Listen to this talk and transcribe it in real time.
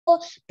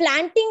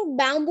planting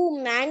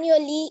bamboo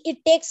manually, it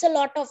takes a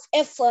lot of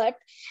effort.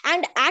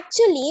 And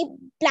actually,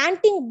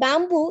 planting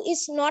bamboo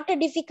is not a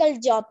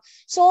difficult job.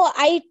 So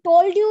I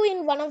told you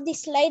in one of the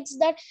slides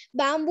that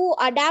bamboo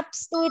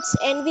adapts to its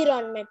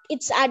environment.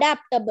 It's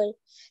adaptable.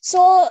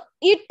 So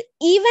even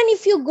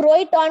if you grow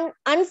it on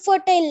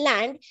unfertile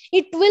land,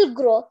 it will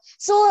grow.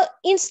 So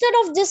instead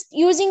of just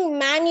using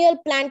manual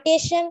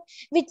plantation,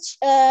 which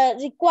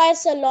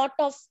requires a lot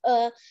of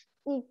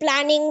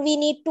planning, we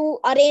need to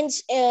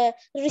arrange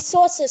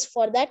resources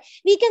for that.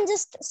 We can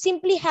just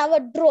simply have a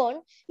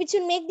drone, which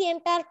will make the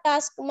entire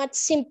task much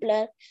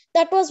simpler.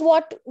 That was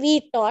what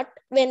we thought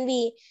when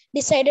we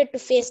decided to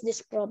face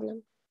this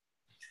problem.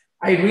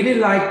 I really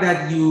like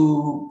that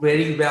you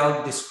very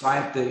well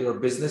described your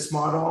business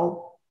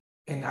model.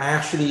 And I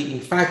actually, in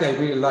fact, I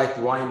really like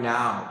why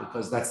now,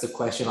 because that's the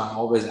question I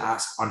always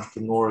ask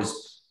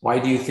entrepreneurs. Why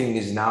do you think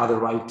is now the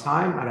right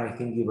time? And I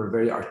think you were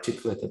very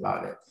articulate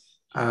about it.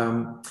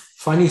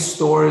 Funny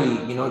story,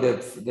 you know,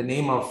 the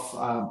name of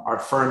our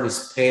firm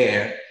is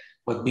Pear,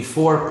 but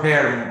before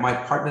Pear, my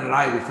partner and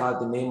I, we thought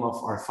the name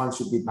of our fund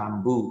should be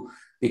Bamboo,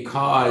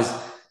 because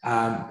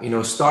you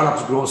know,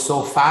 startups grow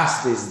so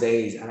fast these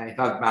days, and I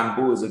thought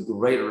bamboo is a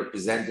great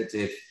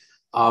representative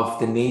of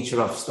the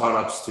nature of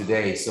startups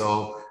today.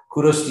 So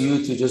kudos to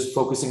you to just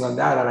focusing on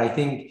that, and I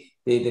think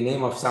the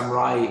name of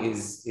Samurai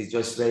is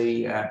just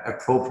very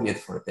appropriate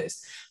for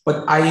this.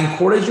 But I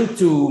encourage you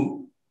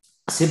to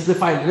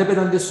simplify a little bit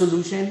on the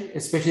solution,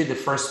 especially the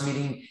first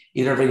meeting,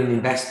 either with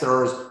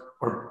investors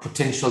or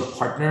potential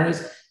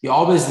partners. You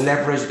always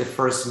leverage the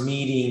first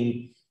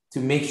meeting to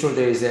make sure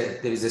there is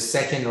a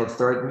second or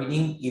third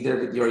meeting, either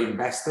with your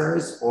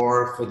investors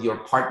or with your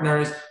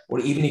partners, or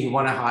even if you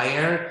want to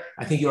hire.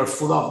 I think you're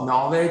full of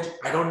knowledge.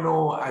 I don't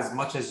know as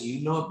much as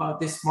you know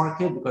about this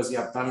market because you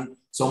have done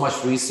so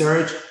much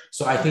research.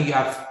 So I think you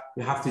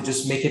have to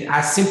just make it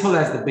as simple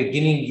as the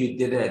beginning you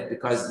did it,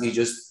 because you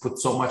just put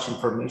so much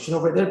information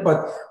over there.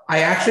 But I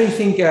actually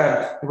think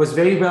it was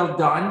very well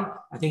done.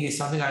 I think it's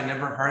something I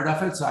never heard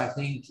of it. So I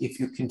think if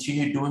you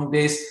continue doing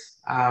this,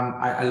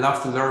 I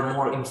love to learn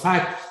more. In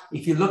fact,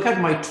 if you look at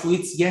my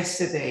tweets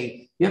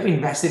yesterday, we have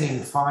invested in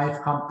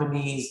 5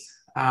 companies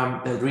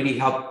that really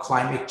help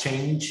climate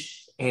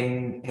change.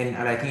 And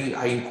I think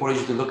I encourage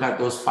you to look at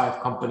those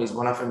 5 companies.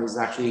 One of them is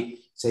actually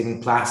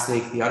saving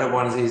plastic. The other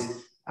one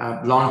is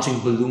launching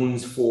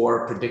balloons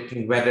for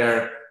predicting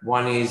weather.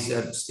 One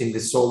is in the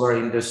solar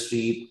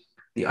industry.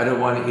 The other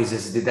one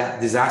is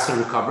disaster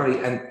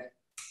recovery. And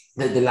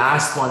the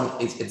last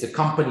one is it's a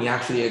company,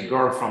 actually a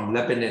girl from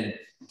Lebanon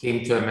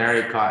came to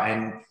America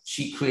and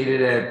she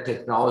created a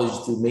technology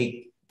to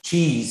make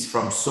cheese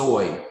from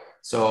soy.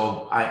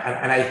 So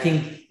I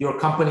think your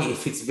company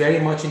fits very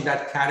much in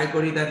that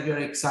category that you're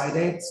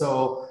excited.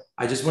 So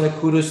I just want to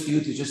kudos to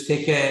you to just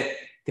take a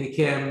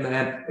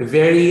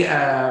very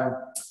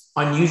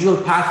unusual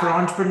path for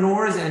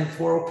entrepreneurs and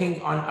for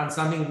working on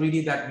something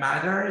really that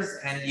matters,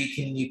 and you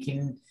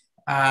can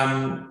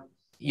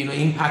you know,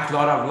 impact a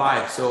lot of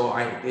lives. So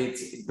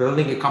it's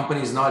building a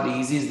company is not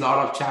easy. It's a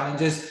lot of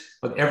challenges.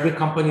 But every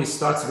company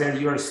starts where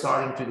you are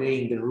starting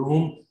today, in the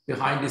room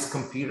behind this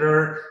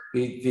computer,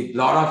 with a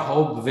lot of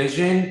hope,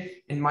 vision.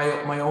 And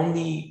my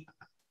only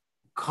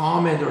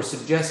comment or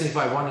suggestion, if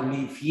I want to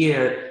leave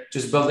here,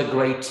 just build a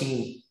great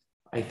team.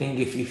 I think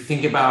if you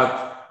think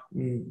about,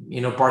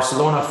 you know,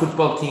 Barcelona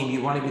football team,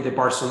 you want to be the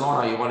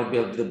Barcelona, you want to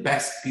build the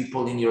best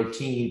people in your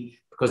team,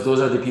 because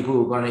those are the people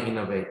who are going to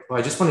innovate. So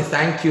I just want to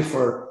thank you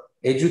for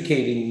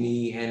educating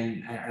me,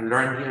 and I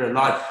learned here a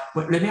lot.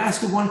 But let me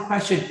ask you one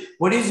question.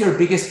 What is your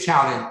biggest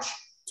challenge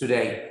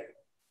today?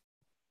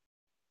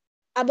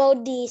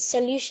 About the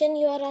solution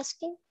you are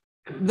asking?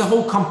 The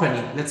whole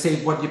company. Let's say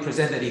what you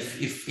presented.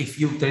 If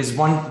you there's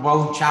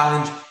one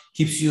challenge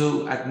keeps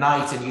you at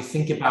night and you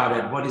think about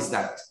it, what is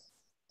that?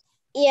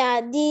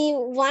 Yeah, the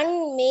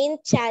one main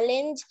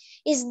challenge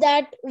is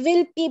that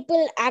will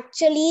people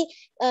actually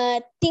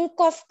think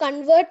of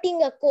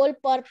converting a coal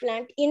power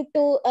plant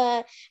into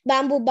a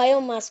bamboo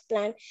biomass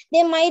plant?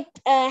 They might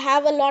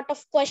have a lot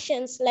of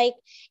questions like,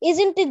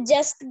 isn't it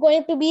just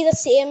going to be the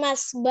same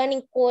as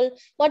burning coal?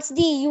 What's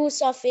the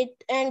use of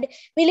it? And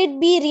will it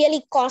be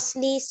really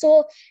costly?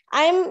 So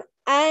I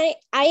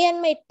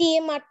and my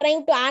team are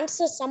trying to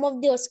answer some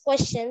of those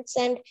questions,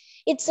 and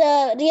it's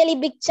a really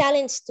big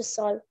challenge to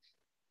solve.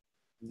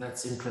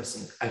 That's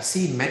interesting. I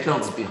see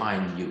medals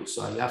behind you.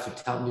 So you have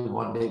to tell me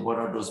one day, what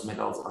are those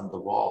medals on the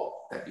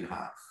wall that you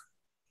have?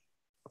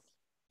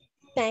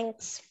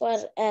 Thanks for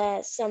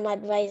some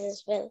advice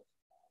as well.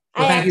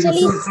 Well, thank you.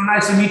 So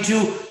nice to meet you.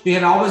 You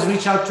can always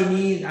reach out to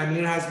me.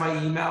 Amir has my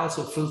email,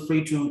 so feel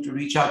free to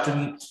reach out to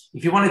me.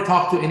 If you want to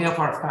talk to any of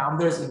our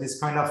founders in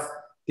this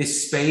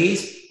this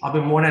space, I'll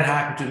be more than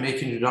happy to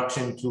make an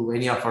introduction to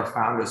any of our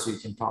founders so you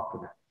can talk to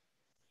them.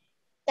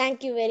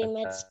 Thank you very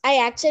much. I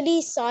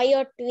actually saw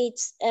your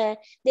tweets.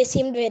 They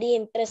seemed very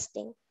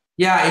interesting.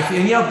 Yeah, if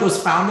any of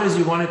those founders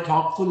you want to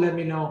talk to, let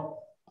me know.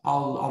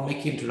 I'll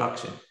make the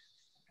introduction.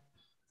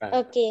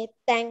 Okay,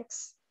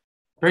 thanks.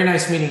 Very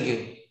nice meeting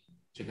you,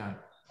 Jagan.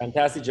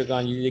 Fantastic,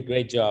 Jagan. You did a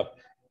great job.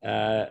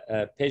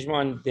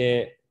 Pejman,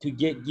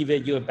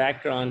 give you a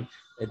background,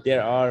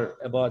 there are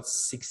about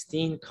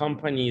 16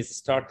 companies,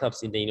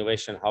 startups in the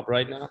Innovation Hub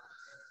right now,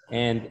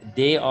 and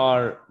they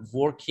are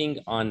working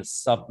on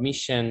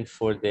submission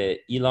for the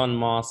Elon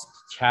Musk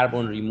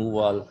carbon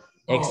removal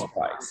X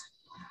Prize.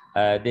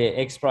 The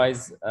X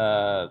Prize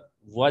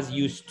was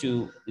used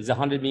to, is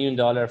 $100 million,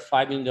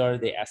 $5 million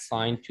they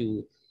assigned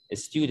to a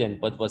student,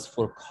 but was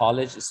for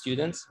college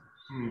students.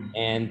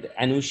 And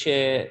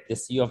Anusha, the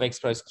CEO of X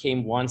Prize,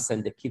 came once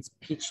and the kids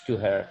pitched to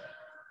her.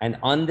 And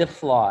on the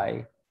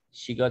fly,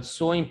 she got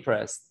so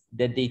impressed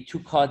that they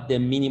took out the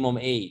minimum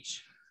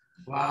age.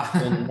 Wow.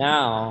 So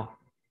now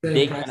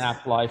they can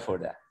apply for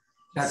that.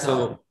 That's so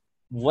awesome.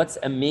 What's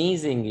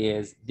amazing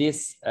is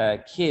these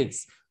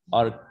kids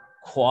are,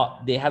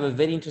 they have a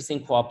very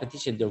interesting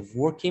competition. They're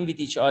working with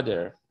each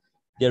other.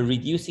 They're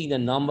reducing the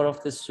number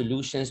of the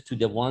solutions to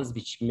the ones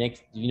which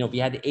make, we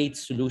had 8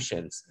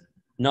 solutions.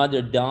 Now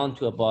they're down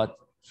to about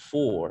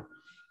 4,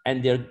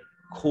 and they're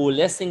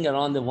coalescing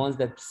around the ones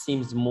that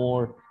seems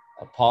more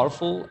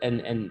powerful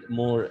and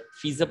more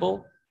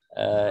feasible.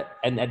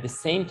 And at the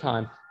same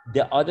time,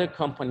 the other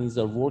companies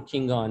are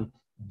working on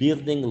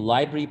building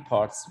library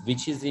parts,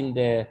 which is in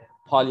the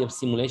PolyUp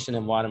simulation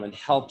environment,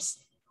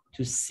 helps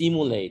to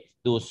simulate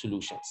those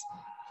solutions.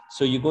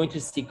 So you're going to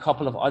see a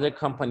couple of other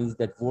companies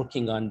that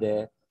working on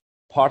the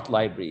part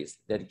libraries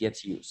that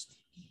gets used.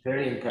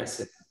 Very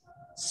impressive.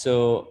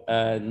 So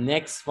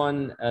next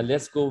one,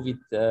 let's go with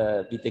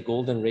the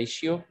golden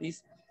ratio,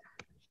 please.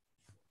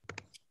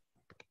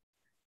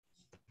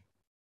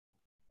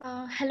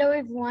 Hello,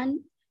 everyone.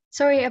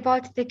 Sorry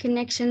about the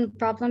connection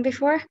problem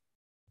before.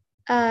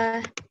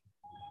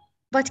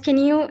 But can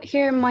you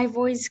hear my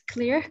voice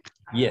clear?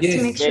 Yes.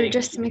 To make sure,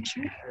 just to make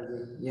sure.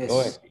 Yes. Go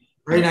ahead.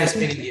 Very nice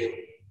meeting you.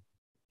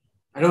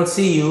 I don't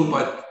see you,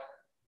 but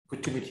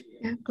good to meet you.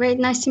 Yeah, great.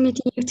 Nice to meet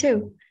you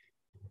too.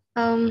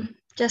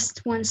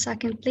 Just 1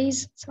 second,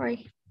 please.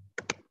 Sorry.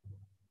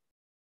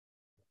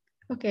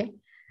 Okay.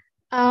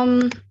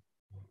 Hello,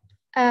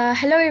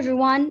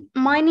 everyone.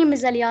 My name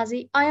is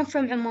Aliazi. I am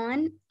from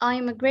Oman. I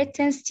am a grade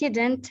 10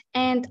 student,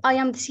 and I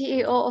am the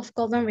CEO of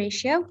Golden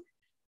Ratio.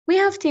 We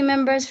have team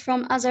members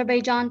from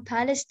Azerbaijan,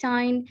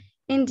 Palestine,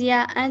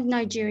 India, and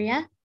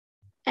Nigeria.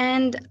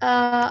 And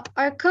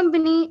our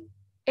company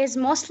is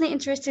mostly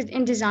interested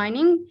in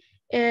designing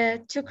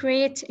to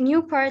create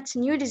new parts,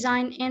 new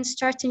design, and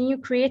start new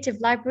creative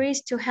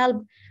libraries to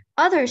help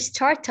other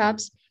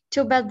startups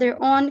to build their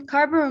own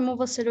carbon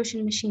removal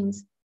solution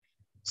machines.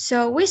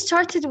 So we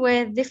started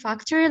with the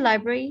factory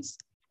libraries,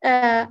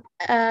 the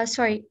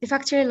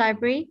factory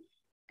library.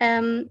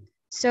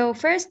 So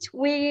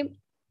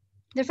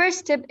the first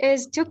step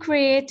is to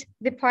create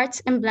the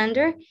parts in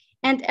Blender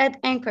and add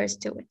anchors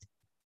to it.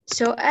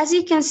 So as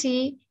you can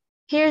see,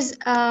 here's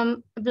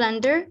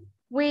Blender.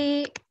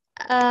 We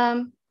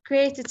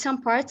created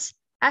some parts.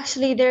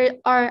 Actually, there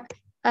are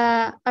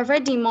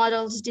already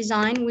models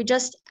designed. We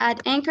just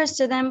add anchors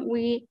to them.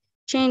 We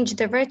change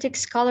the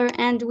vertex color,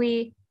 and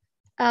we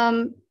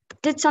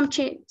did some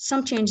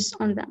changes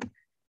on them.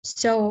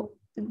 So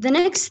the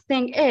next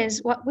thing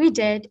is, what we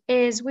did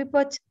is we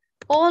put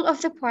all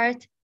of the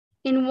part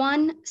in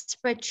one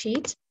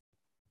spreadsheet,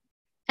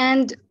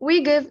 and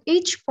we give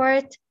each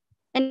part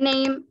a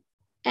name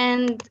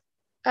and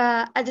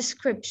a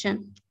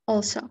description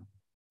also.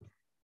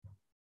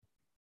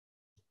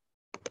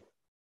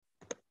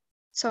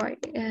 Sorry,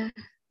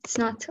 it's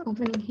not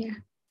opening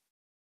here.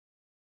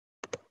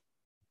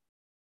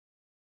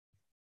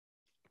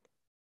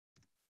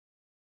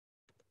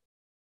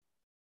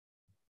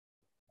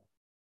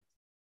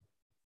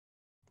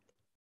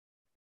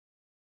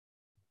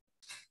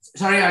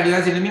 Sorry,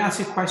 Aliazi, let me ask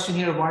you a question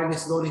here while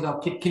it's loading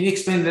up. Can you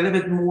explain a little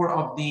bit more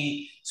of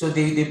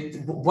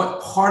what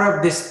part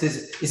of this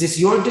is this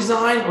your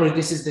design, or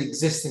this is the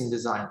existing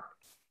design?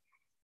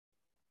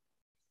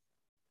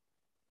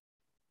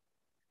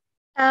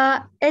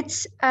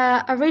 It's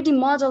a ready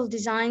model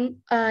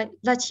design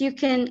that you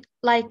can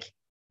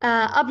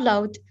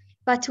upload,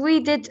 but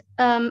we did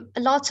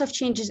lots of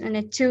changes in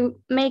it to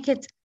make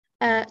it,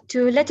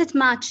 to let it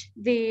match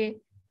the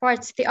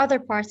other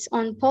parts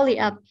on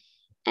PolyUp.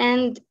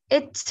 And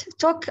it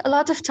took a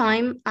lot of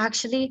time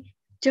actually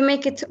to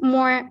make it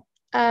more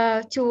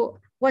to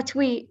what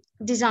we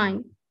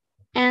design.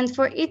 And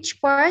for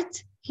each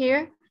part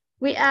here,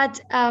 we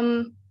add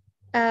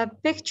a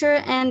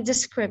picture and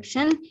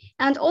description,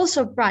 and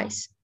also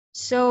price.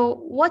 So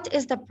what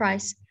is the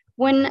price?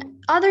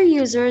 When other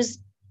users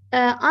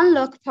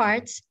unlock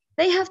parts,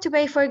 they have to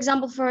pay, for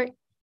example, for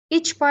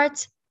each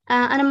part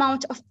an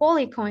amount of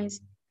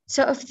polycoins.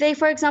 So if they,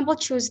 for example,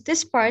 choose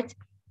this part,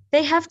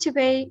 they have to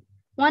pay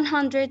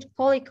 100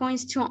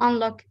 polycoins to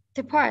unlock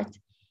the part.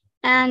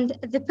 And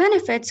the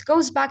benefits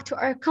goes back to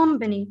our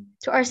company,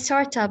 to our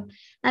startup.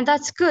 And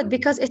that's good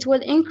because it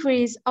will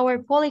increase our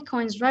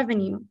polycoins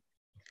revenue.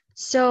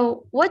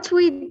 So what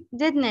we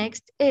did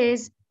next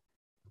is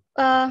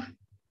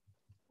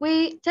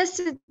we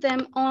tested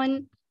them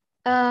on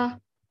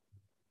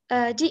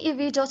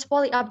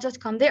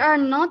dev.polyup.com. They are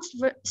not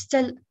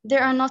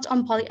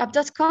on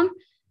polyup.com,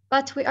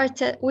 but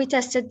we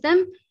tested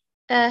them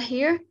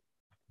here,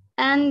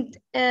 and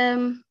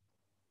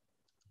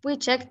we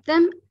checked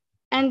them.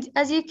 And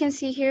as you can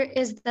see here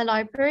is the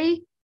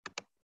library,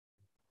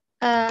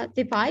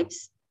 the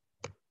pipes.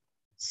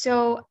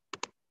 So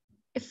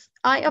if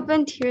I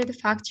opened here the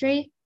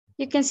factory,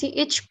 you can see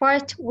each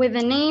part with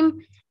a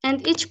name,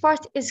 and each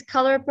part is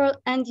colorable,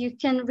 and you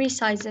can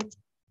resize it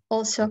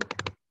also.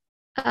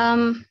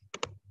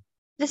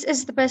 This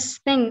is the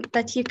best thing,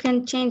 that you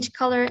can change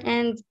color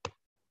and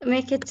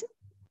make it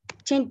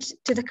change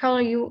to the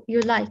color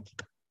you like.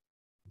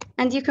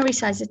 And you can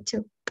resize it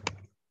too.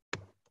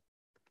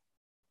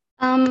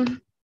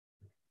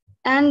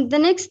 And the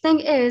next thing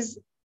is,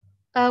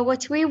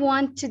 what we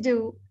want to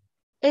do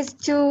is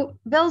to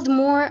build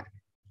more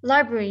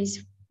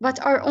libraries,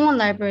 but our own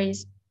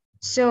libraries.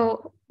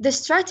 So the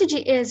strategy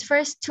is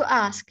first to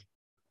ask.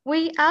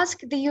 We ask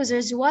the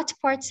users what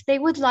parts they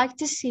would like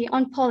to see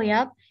on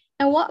PolyUp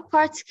and what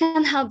parts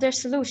can help their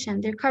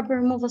solution, their carbon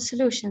removal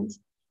solutions.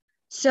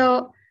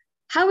 So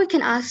how we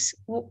can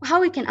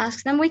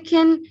ask them, we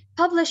can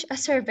publish a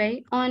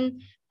survey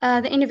on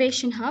the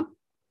Innovation Hub,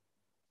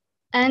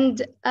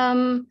 and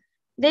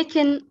they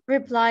can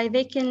reply,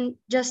 they can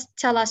just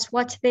tell us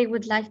what they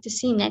would like to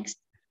see next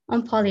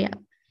on PolyUp.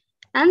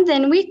 And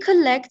then we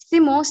collect the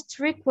most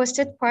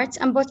requested parts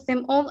and put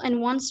them all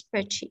in one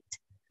spreadsheet.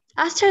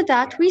 After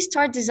that, we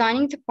start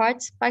designing the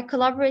parts by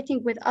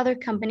collaborating with other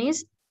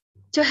companies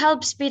to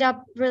help speed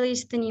up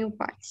release the new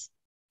parts.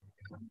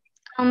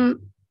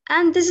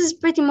 And this is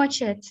pretty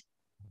much it.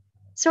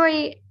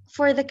 Sorry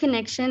for the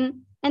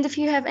connection. And if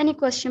you have any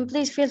question,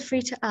 please feel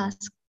free to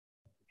ask.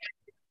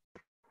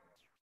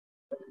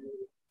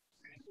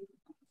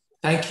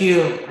 Thank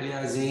you,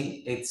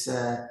 Aliazi.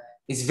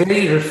 It's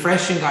very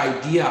refreshing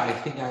idea. I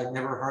think I've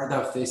never heard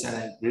of this, and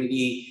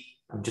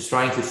I'm just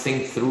trying to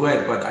think through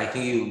it, but I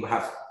think you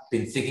have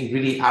been thinking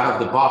really out of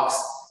the box,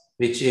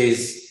 which is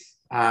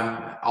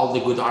all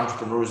the good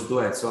entrepreneurs do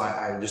it. So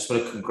I just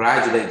want to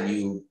congratulate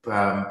you,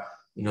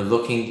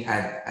 looking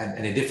at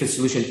a different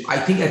solution. I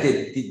think at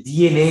the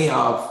DNA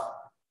of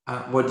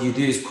what you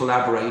do is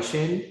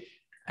collaboration.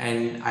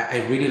 And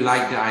I really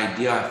like the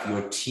idea of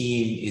your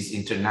team is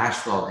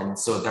international. And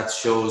so that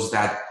shows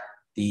that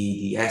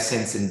the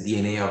essence and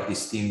DNA of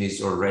this team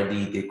is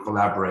already the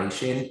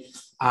collaboration.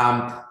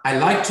 I'd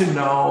like to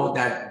know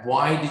that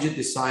why did you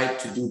decide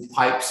to do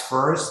pipes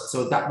first?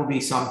 So that would be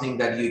something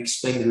that you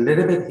explain a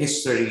little bit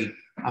history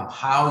of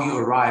how you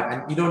arrived.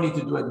 And you don't need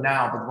to do it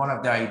now, but one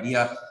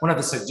of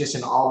the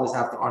suggestions I always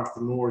have to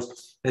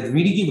entrepreneurs that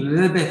really give a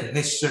little bit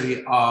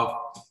history of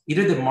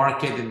either the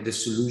market and the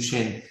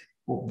solution.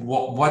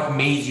 What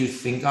made you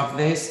think of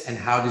this and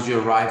how did you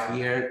arrive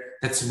here?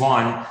 That's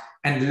one.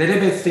 And a little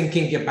bit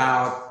thinking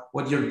about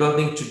what you're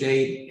building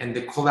today and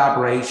the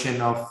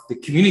collaboration of the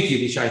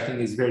community, which I think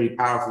is very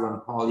powerful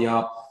on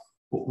PolyUp.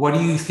 What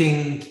do you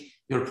think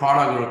your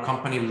product or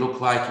company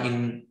look like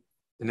in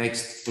the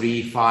next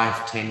 3,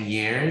 5, 10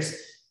 years?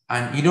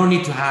 And you don't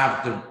need to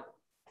have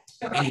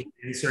any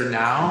answer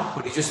now,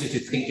 but you just need to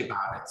think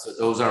about it. So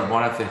those are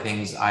one of the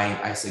things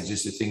I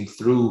suggest to think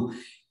through.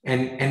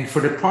 And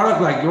for the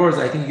product like yours,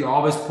 I think you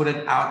always put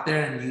it out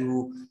there and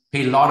you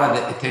pay a lot of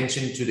the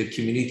attention to the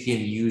community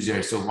and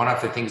users. So one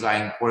of the things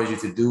I encourage you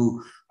to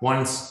do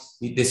once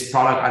this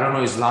product, I don't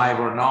know is live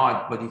or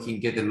not, but you can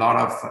get a lot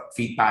of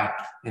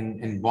feedback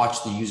and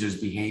watch the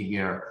user's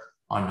behavior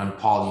on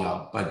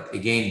PolyUp. But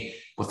again,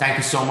 well, thank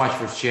you so much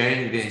for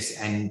sharing this.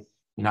 And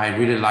I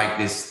really like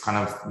this kind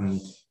of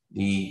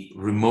the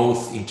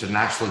remote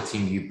international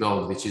team you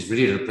build, which is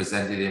really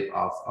representative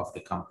of the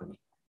company.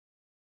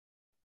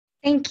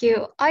 Thank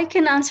you. I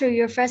can answer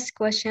your first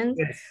question.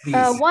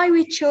 Yes, why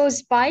we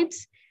chose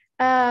pipes.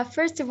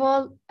 First of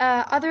all,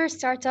 other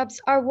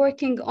startups are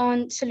working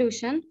on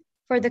solution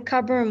for the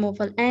carbon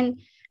removal, and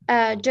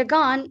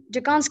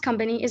Jagan's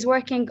company is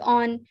working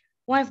on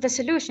one of the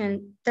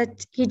solutions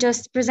that he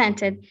just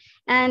presented,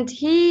 and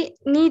he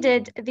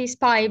needed these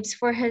pipes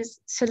for his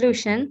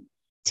solution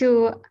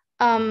to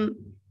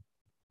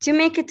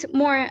make it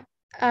more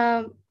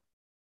to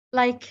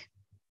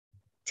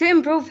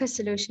improve his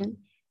solution.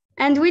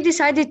 And we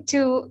decided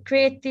to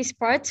create these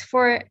parts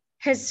for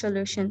his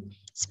solution.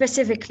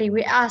 Specifically,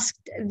 we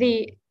asked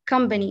the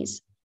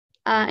companies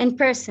in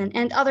person,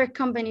 and other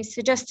companies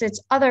suggested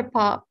other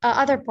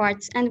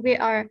parts, and we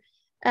are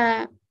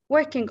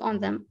working on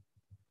them.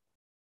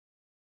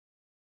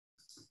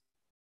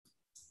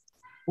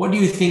 What do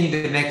you think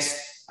the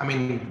next,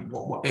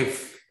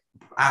 if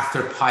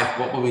after pipe,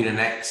 what will be the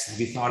next? Have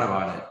you thought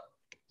about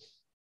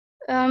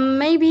it?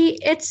 Maybe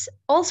it's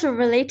also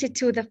related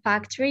to the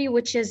factory,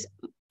 which is,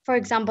 for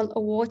example, a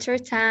water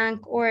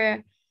tank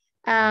or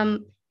a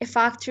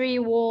factory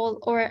wall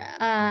or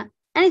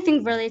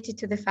anything related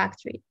to the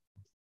factory.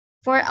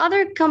 For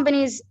other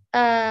companies,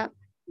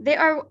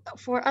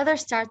 for other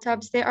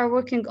startups, they are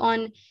working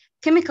on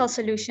chemical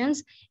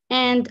solutions,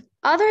 and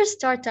other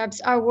startups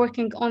are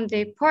working on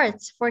the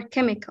parts for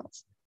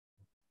chemicals.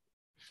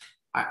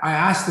 I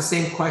asked the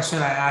same question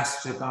I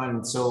asked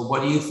Jagan. So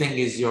what do you think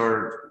is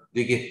your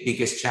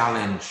biggest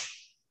challenge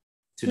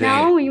today?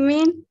 Now, you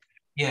mean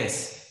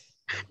Yes.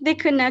 the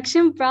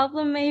connection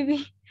problem,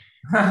 maybe?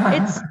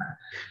 It's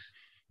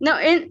no,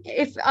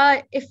 if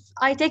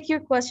I take your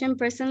question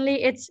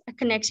personally, it's a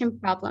connection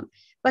problem.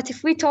 But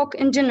if we talk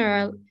in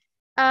general,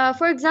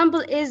 for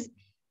example, is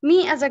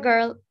me as a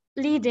girl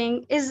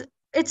leading is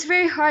it's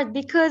very hard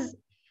because,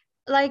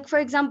 like, for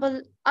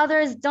example,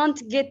 others don't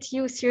get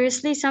you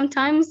seriously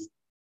sometimes,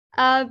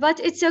 but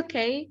it's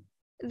okay.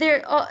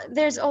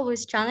 There's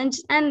always challenge,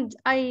 and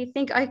I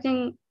think I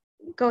can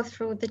go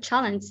through the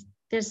challenge.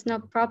 There's no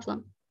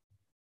problem.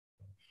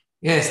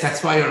 Yes,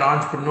 that's why you're an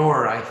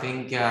entrepreneur. I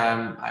think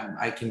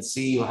I can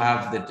see you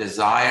have the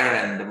desire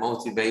and the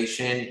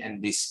motivation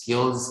and the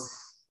skills.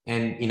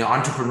 And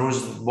entrepreneurs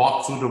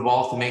walk through the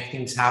wall to make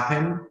things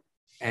happen.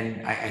 And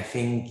I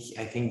think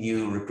you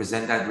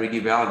represent that really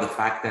well. The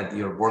fact that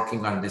you're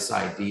working on this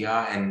idea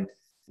and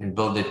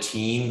build a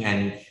team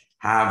and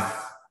have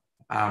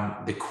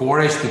the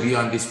courage to be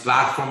on this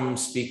platform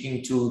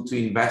speaking to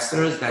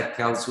investors, that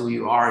tells who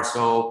you are.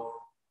 So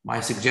my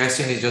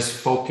suggestion is just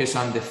focus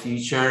on the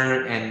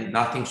future and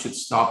nothing should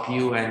stop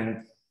you.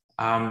 And,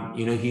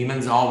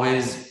 humans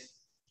always,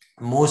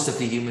 most of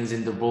the humans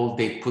in the world,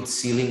 they put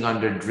ceiling on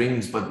their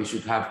dreams, but we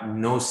should have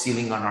no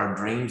ceiling on our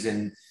dreams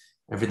and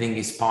everything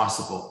is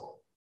possible.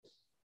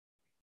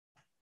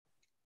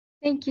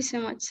 Thank you so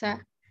much,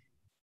 sir.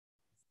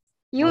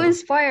 You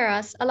inspire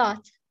us a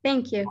lot.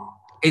 Thank you.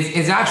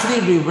 It's actually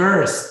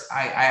reversed.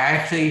 I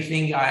actually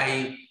think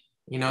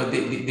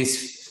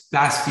this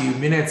last few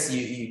minutes,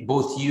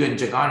 both you and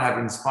Jagan have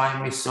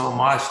inspired me so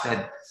much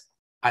that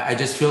I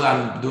just feel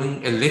I'm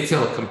doing a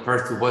little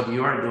compared to what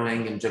you are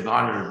doing and Jagan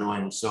are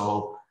doing.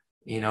 So,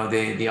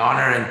 the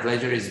honor and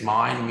pleasure is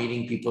mine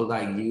meeting people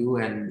like you,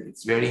 and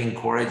it's very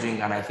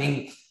encouraging. And I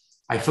think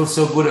I feel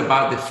so good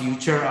about the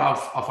future of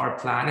our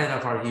planet,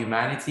 of our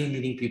humanity,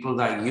 meeting people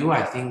like you.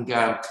 I think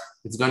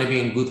it's going to be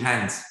in good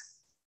hands.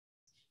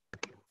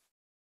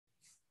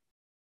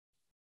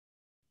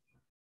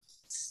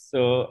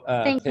 So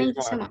thank you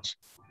so much.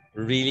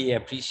 Really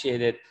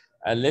appreciate it.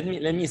 Let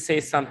me say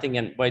something.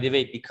 And by the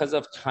way, because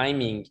of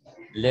timing,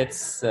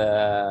 let's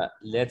go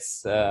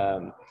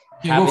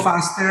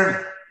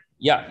faster.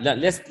 Yeah,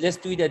 let's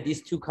do it at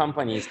these two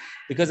companies,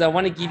 because I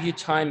want to give you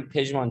time,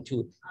 Pejman,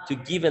 to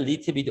give a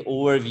little bit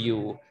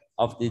overview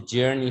of the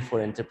journey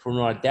for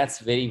entrepreneur. That's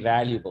very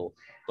valuable.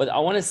 But I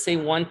want to say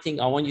one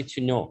thing I want you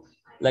to know.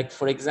 Like,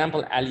 for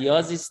example,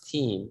 Aliazi's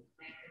team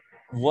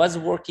was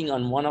working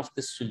on one of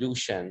the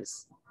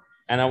solutions.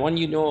 And I want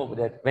you to know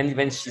that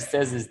when she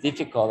says it's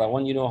difficult, I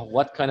want you to know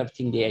what kind of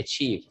thing they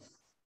achieved.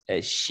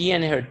 She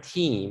and her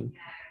team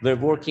were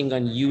working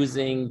on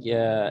using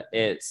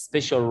a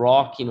special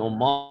rock in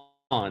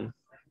Oman,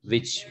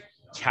 which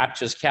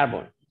captures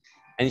carbon.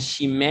 And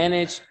she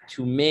managed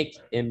to make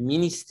a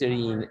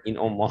ministry in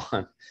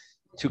Oman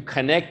to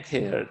connect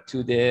her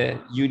to the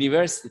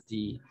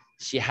university.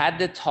 She had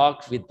the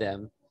talk with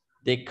them.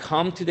 They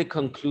come to the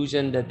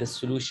conclusion that the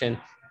solution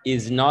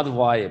is not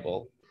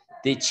viable.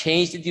 They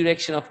change the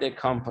direction of their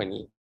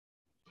company.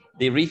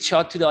 They reach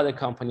out to the other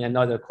company and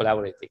now they're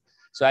collaborating.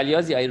 So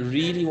Aliazi, I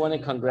really want to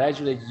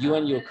congratulate you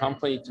and your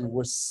company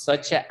towards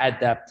such an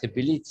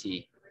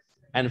adaptability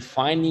and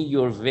finding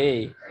your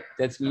way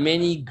that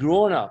many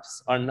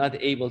grown-ups are not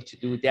able to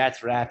do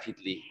that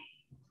rapidly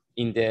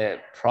in the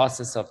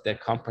process of their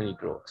company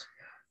growth.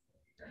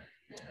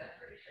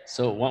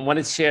 So I want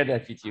to share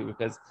that with you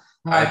because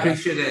I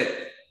appreciate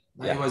it.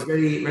 Yeah. It was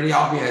very, very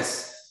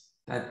obvious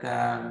that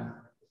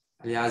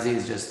Aliazi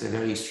is just a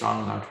very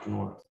strong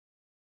entrepreneur.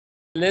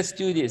 Let's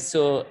do this.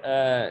 So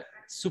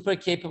super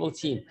capable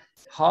team.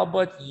 How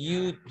about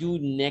you do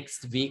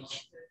next week?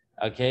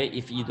 Okay,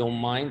 if you don't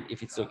mind,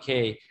 if it's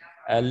okay.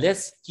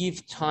 Let's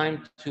give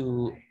time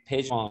to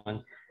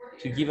Pejman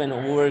to give an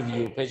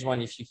overview.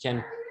 Pejman, if you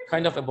can,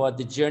 kind of about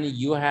the journey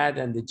you had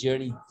and the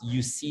journey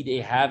you see they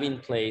have in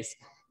place.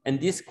 And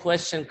this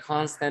question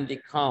constantly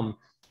come.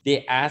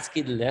 They ask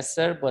it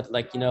lesser, but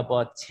like,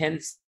 about 10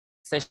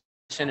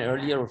 session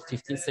earlier or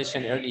 15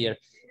 session earlier,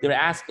 they're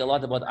asked a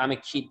lot about, I'm a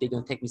kid, they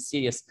don't take me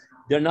serious.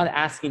 They're not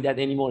asking that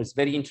anymore. It's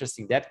very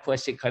interesting. That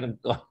question kind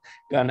of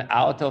gone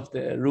out of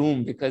the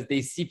room because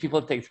they see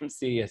people take them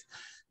serious.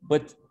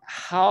 But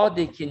how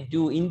they can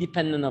do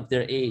independent of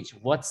their age,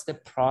 what's the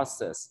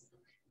process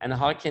and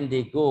how can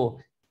they go?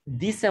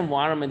 This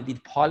environment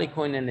with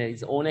Polycoin and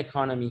its own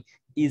economy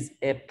is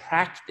a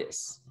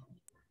practice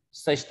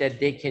such that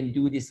they can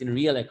do this in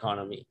real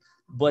economy.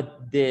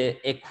 But the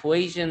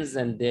equations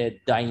and the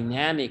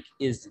dynamic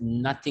is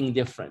nothing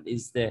different.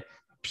 Is the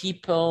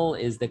people,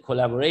 is the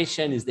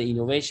collaboration, is the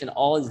innovation,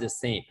 all is the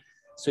same.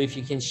 So if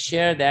you can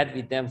share that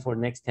with them for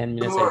next 10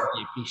 minutes, Sure. I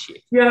really appreciate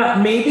it. Yeah,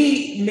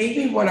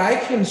 maybe what I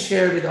can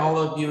share with all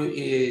of you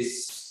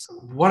is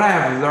what I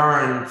have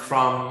learned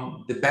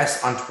from the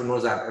best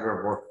entrepreneurs I've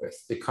ever worked with,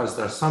 because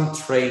there are some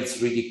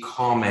traits really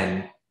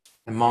common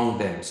among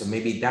them. So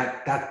maybe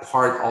that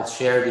part I'll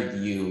share with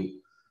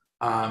you.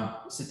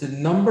 So the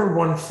number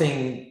one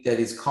thing that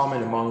is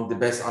common among the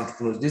best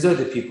entrepreneurs, these are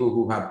the people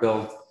who have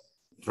built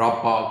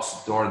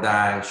Dropbox,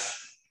 Doordash,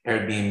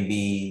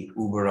 Airbnb,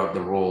 Uber of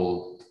the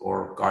world.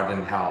 or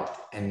Guardant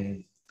Health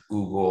and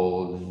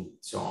Google and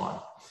so on.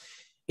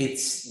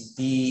 It's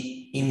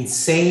the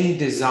insane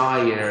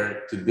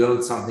desire to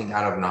build something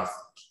out of nothing.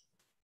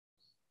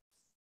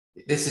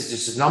 This is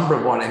just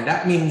number one, and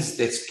that means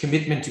there's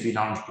commitment to be an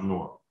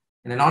entrepreneur.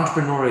 And an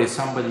entrepreneur is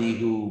somebody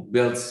who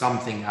builds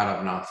something out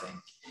of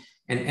nothing.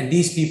 And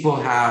these people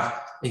have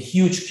a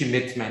huge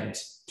commitment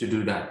to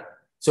do that.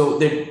 So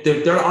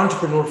they're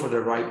entrepreneur for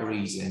the right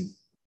reason,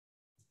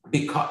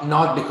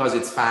 not because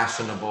it's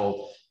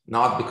fashionable,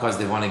 not because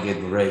they want to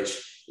get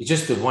rich. It's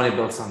just they want to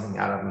build something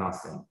out of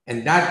nothing.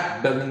 And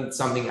that building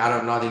something out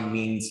of nothing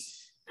means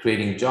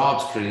creating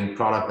jobs, creating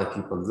product that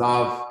people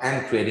love,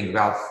 and creating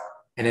wealth,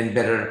 and then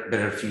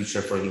better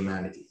future for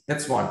humanity.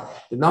 That's one.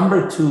 The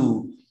number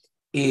two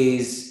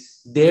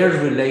is their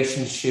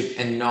relationship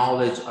and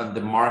knowledge on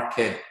the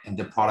market and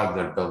the product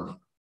they're building.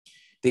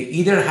 They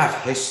either have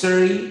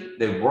history,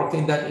 they work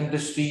in that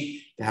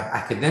industry, they have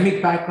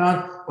academic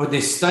background, or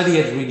they study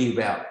it really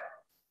well.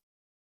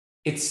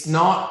 It's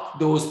not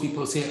those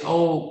people say,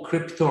 oh,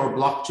 crypto or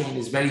blockchain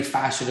is very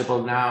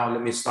fashionable now,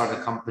 let me start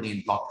a company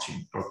in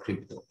blockchain or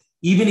crypto.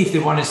 Even if they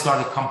want to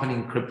start a company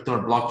in crypto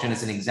or blockchain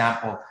as an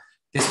example,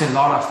 they spend a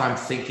lot of time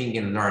thinking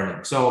and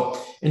learning. So,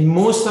 and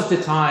most of the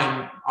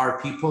time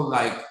are people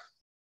like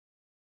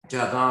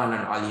Jagan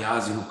and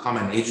Aliazi who come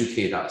and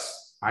educate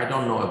us. I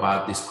don't know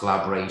about this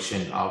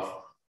collaboration of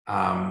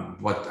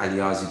what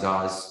Aliazi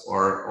does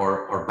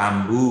or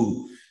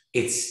Bamboo.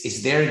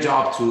 It's their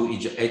job to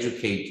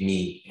educate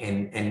me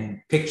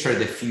and picture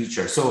the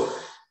future. So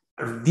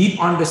a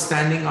deep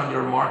understanding on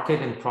your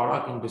market and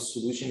product and the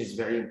solution is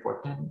very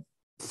important.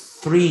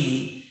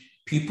 Three,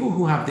 people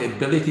who have the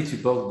ability to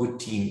build good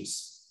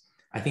teams.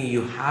 I think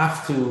you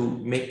have to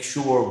make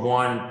sure,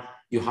 one,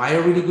 you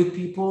hire really good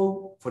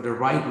people for the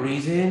right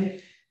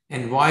reason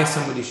and why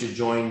somebody should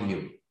join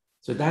you.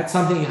 So that's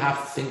something you have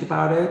to think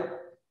about it.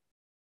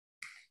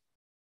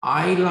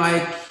 I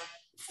like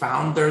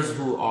founders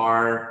who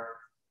are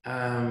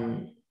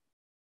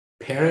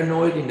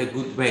paranoid in a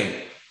good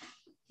way.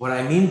 What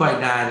I mean by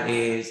that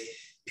is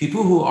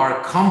people who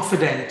are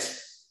confident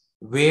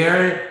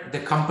where the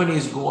company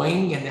is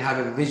going and they have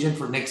a vision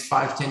for the next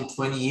 5, 10,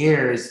 20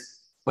 years,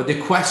 but they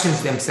question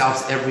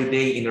themselves every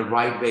day in the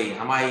right way.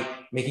 Am I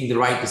making the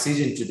right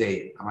decision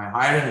today? Am I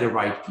hiring the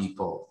right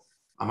people?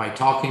 Am I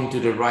talking to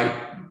the right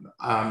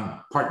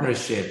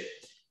partnership?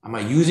 Am I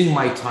using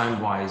my time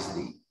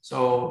wisely?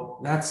 So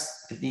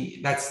that's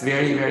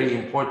very, very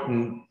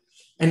important.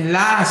 And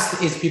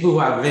last is people who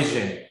have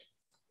vision.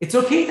 It's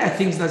okay that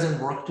things doesn't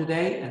work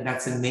today, and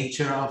that's the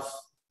nature of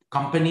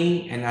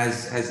company. And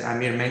as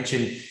Amir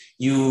mentioned,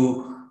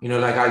 you know,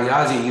 like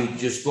Aliazi, you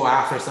just go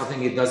after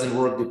something, it doesn't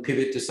work, you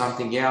pivot to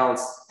something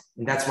else.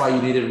 And that's why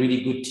you need a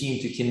really good team.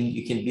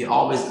 You can be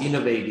always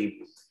innovative.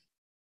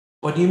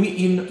 But you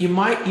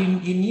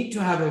need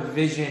to have a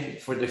vision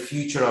for the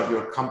future of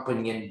your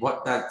company and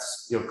what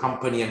that's your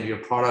company and your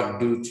product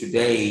do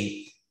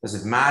today. Does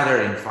it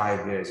matter in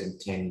 5 years and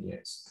 10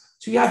 years?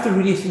 So you have to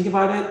really think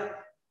about it.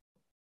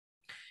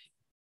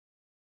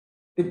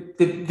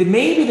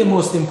 Maybe the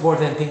most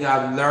important thing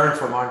I've learned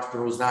from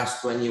entrepreneurs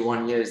last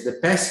 21 years, the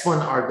best one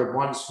are the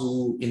ones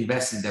who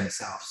invest in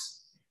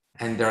themselves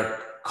and they're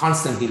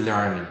constantly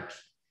learning.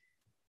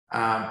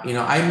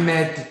 I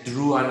met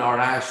Drew and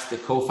Arash, the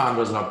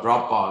co-founders of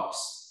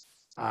Dropbox,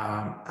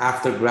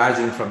 after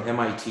graduating from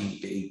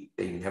MIT.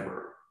 They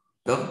never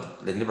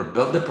built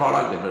the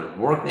product, they never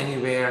worked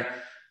anywhere.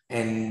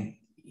 And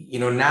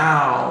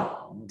now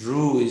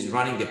Drew is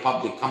running a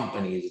public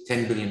company, it's a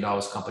 $10 billion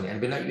company.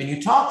 And when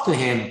you talk to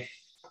him,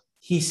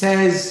 he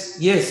says,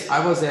 yes,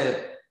 I was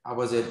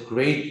a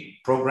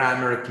great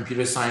programmer,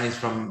 computer science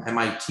from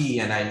MIT,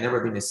 and I'd never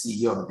been a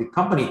CEO of a big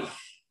company.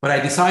 But I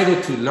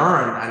decided to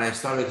learn and I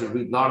started to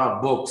read a lot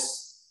of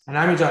books. And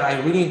I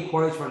really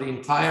encourage for the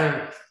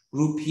entire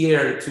group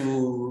here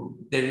Drew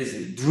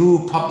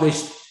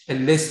published a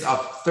list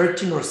of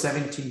 13 or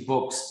 17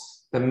 books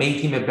that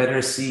made him a better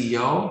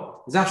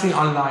CEO. It's actually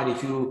online.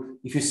 If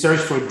you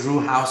search for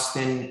Drew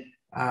Houston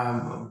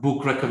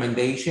book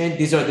recommendation,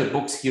 these are the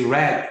books he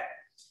read.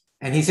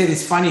 And he said,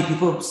 it's funny,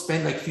 people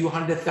spend like a few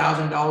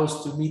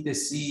 $100,000 to meet the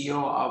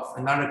CEO of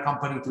another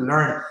company to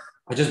learn.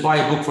 I just buy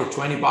a book for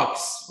 $20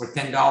 or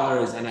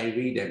 $10 and I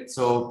read it.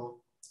 So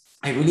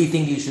I really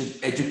think you should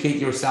educate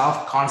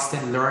yourself,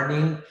 constant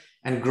learning,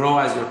 and grow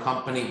as your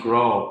company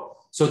grow.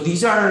 So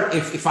these are,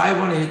 if I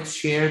want to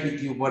share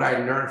with you what I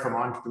learned from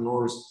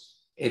entrepreneurs,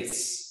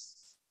 it's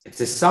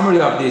a summary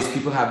of this.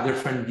 People have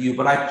different view,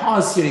 but I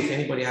pause here if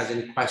anybody has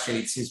any question.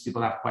 It seems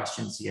people have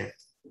questions here.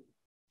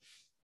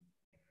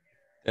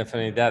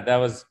 Definitely, that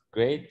was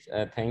great.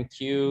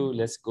 Thank you.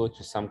 Let's go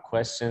to some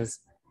questions.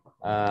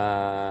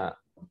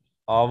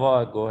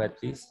 Ava, go ahead,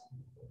 please.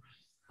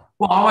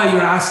 Well, Ava,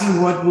 you're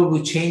asking what will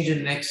we change in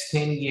the next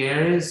 10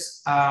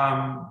 years?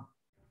 And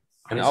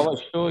Ava,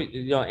 show,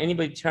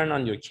 anybody turn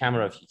on your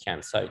camera if you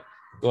can. Sorry,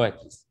 go ahead,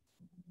 please.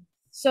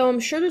 So I'm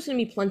sure there's going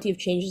to be plenty of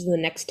changes in the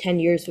next 10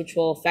 years, which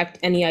will affect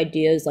any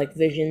ideas like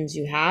visions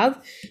you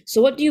have.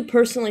 So what do you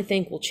personally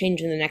think will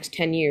change in the next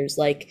 10 years?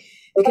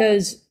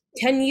 Because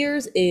 10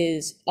 years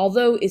is,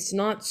 although it's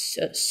not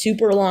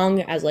super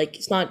long, as like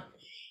it's not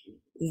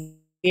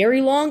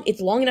very long,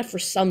 it's long enough for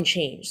some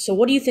change. So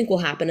what do you think will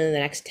happen in the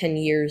next 10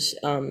 years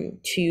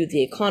to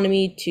the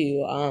economy,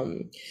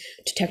 to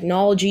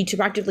technology, to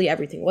practically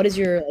everything? What is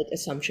your like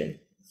assumption?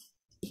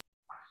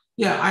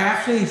 Yeah, I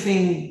actually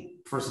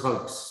think, first of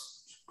all,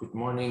 good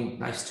morning,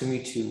 nice to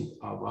meet you,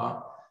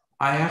 Awa.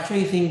 I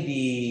actually think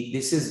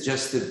this is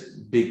just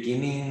the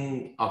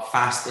beginning of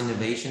fast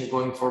innovation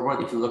going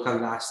forward. If you look at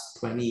the last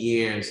 20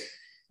 years,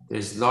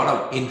 there's a lot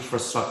of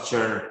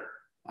infrastructure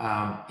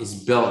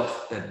is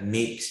built that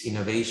makes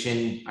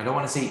innovation, I don't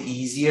want to say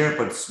easier,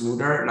 but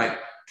smoother. Like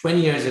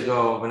 20 years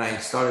ago, when I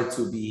started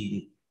to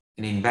be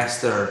an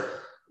investor,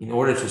 in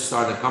order to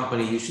start a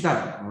company, you should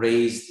have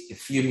raised a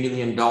few $1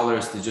 million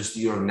to just do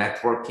your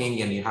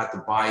networking, and you had to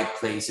buy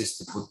places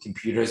to put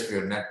computers for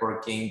your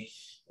networking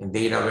and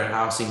data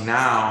warehousing.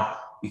 Now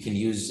you can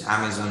use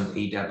Amazon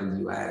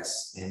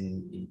AWS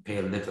and pay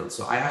a little.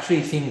 So I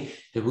actually think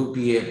there will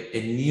be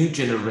a new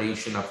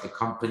generation of the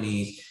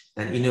companies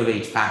that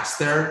innovate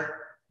faster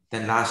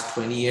than last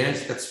 20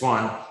 years. That's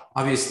one.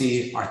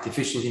 Obviously,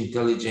 artificial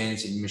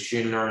intelligence and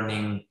machine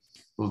learning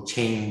will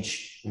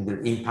change and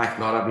will impact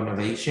a lot of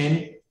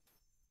innovation.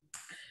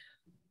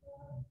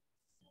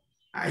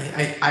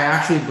 I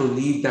actually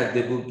believe that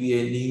there will be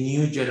a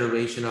new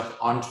generation of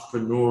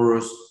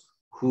entrepreneurs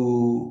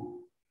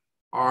who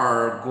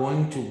are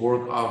going to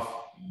work on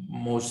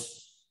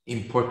most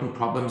important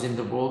problems in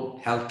the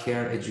world: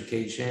 healthcare,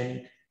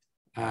 education,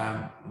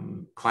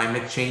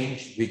 climate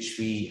change, which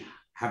we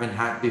haven't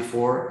had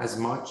before as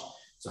much.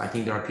 So I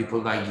think there are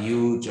people like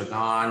you,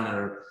 Jagan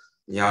or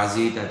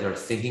Yazi, that are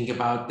thinking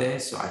about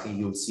this. So I think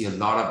you'll see a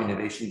lot of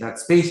innovation in that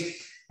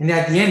space. And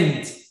at the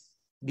end,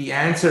 the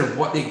answer,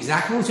 what the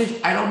exact will change,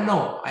 I don't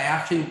know. I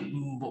actually,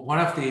 one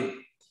of the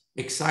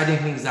exciting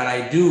things that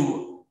I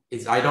do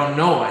is I don't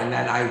know. And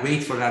then I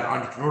wait for that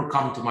entrepreneur to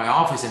come to my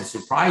office and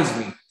surprise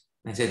me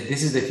and said,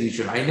 this is the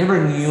future. I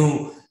never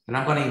knew that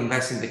I'm going to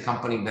invest in the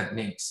company that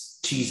makes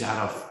cheese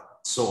out of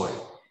soy.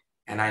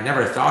 And I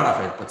never thought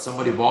of it, but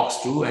somebody walks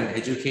through and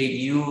educate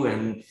you,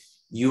 and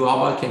you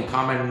all can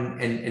come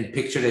and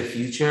picture the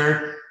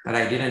future that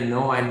I didn't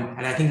know.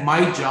 And I think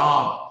my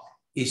job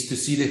is to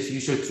see the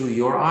future through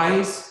your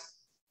eyes,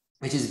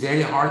 which is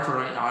very hard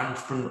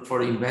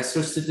for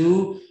investors to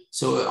do.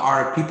 So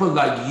are people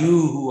like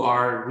you who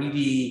are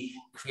really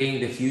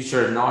creating the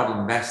future, not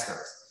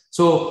investors.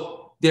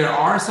 So there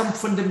are some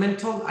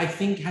fundamental, I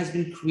think, has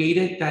been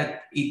created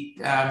that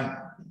it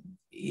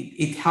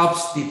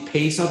helps the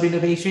pace of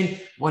innovation.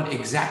 What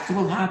exactly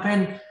will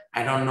happen,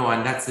 I don't know.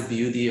 And that's the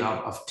beauty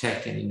of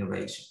tech and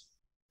innovation.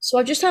 So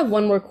I just have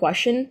one more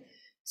question.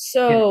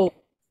 So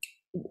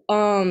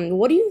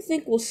what do you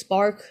think will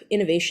spark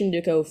innovation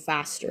to go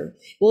faster?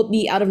 Will it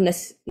be out of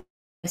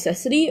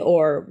necessity,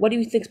 or what do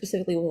you think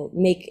specifically will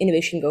make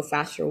innovation go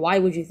faster? Why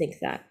would you think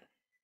that?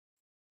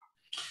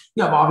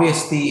 Yeah,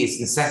 obviously it's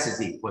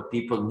necessity, what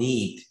people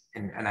need.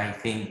 And I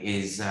think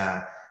is,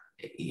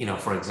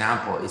 for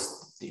example, is,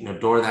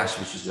 Doordash,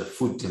 which is a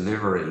food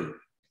delivery.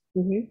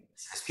 Mm-hmm.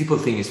 As people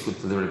think it's food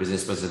delivery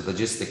business, but it's a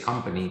logistic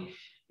company.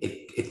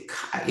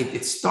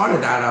 It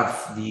started out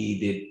of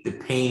the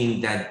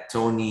pain that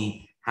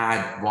Tony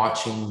had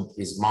watching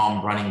his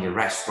mom running a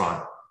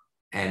restaurant,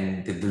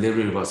 and the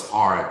delivery was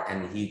hard,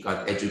 and he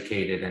got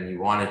educated and he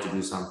wanted to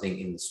do something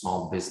in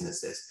small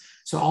businesses.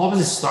 So all of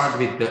this started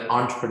with the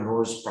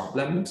entrepreneurs'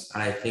 problems,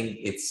 and I think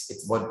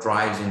it's what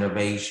drives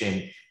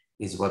innovation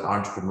is what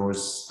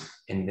entrepreneurs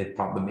and the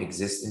problem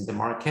exists in the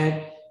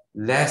market.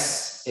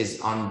 Less is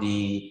on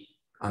the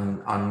kind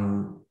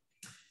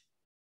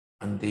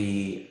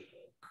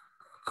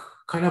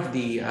of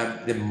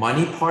the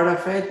money part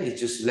of it. It's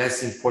just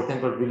less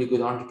important, but really good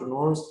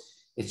entrepreneurs.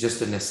 It's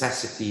just a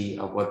necessity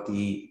of what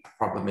the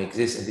problem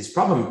exists. And this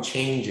problem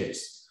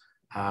changes.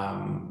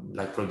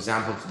 Like, for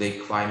example, today,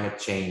 climate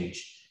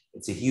change,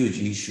 it's a huge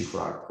issue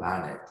for our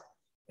planet.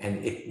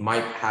 And it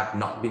might have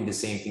not been the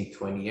same thing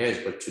 20 years,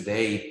 but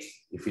today,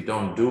 if we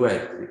don't do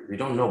it, we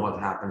don't know what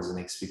happens in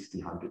the next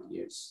 50, 100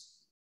 years.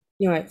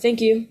 All right,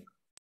 thank you.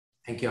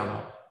 Thank you,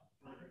 Anna.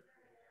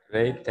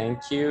 Great,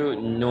 thank you.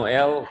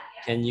 Noel,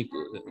 can you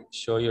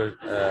show your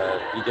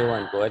video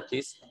and go ahead,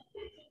 please?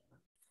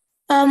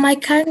 I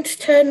can't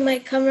turn my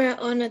camera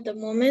on at the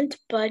moment,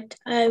 but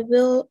I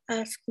will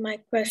ask my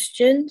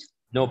questions.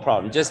 No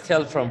problem. Just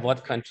tell from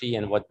what country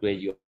and what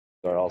grade you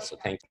are also.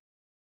 Thank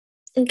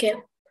you. Okay.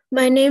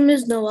 My name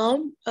is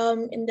Noel.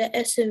 In the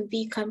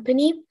SMV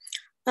company.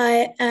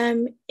 I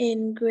am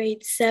in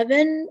grade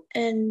 7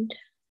 and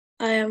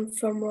I am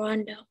from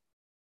Rwanda.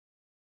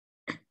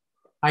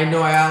 Hi,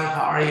 Noel.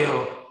 How are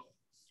you?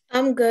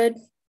 I'm good.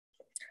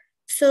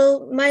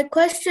 So my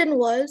question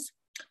was,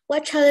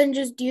 what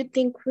challenges do you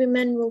think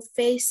women will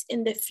face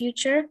in the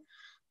future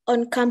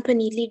on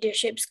company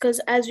leaderships? Because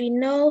as we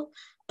know,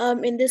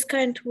 in this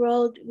current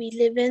world we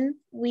live in,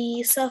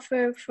 we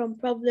suffer from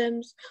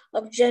problems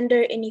of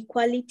gender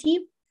inequality.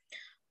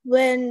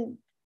 When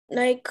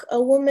like a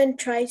woman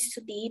tries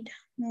to lead,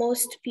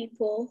 most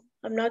people,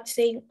 I'm not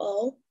saying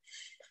all,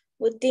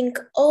 would think,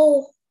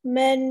 oh,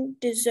 men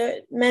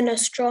are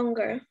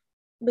stronger,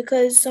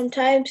 because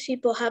sometimes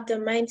people have the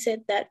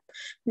mindset that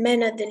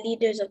men are the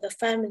leaders of the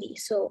family,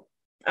 so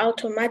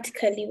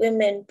automatically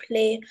women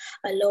play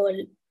a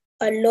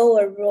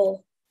lower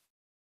role.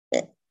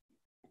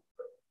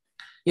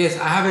 Yes,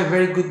 I have a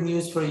very good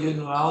news for you,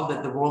 Noel,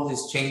 that the world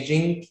is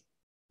changing.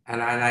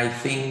 And I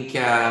think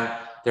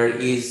there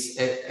is,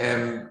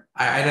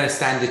 I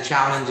understand the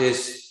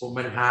challenges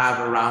women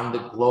have around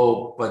the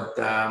globe, but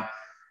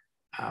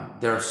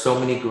there are so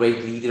many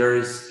great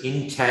leaders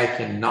in tech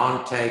and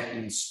non-tech,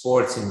 in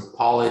sports, in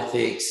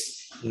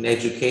politics, in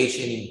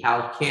education, in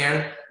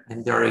healthcare,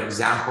 and there are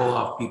examples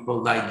of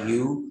people like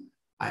you.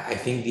 I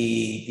think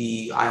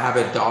I have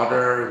a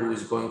daughter who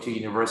is going to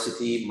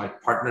university. My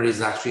partner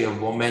is actually a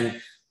woman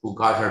who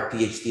got her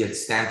PhD at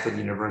Stanford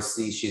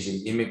University. She's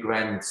an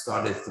immigrant and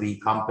started 3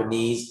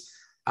 companies.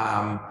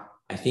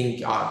 I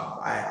think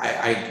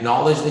I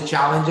acknowledge the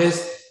challenges,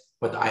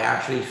 but I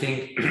actually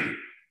think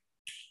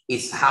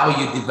it's how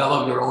you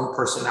develop your own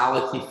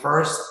personality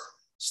first,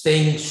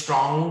 staying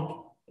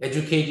strong,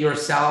 educate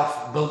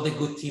yourself, build a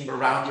good team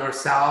around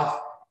yourself,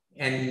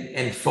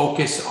 and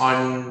focus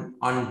on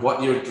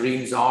what your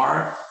dreams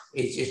are.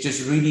 It's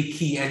just really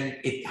key, and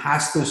it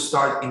has to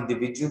start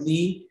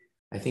individually.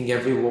 I think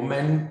every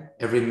woman,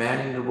 every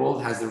man in the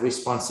world has the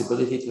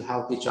responsibility to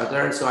help each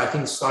other. So I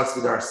think it starts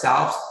with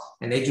ourselves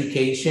and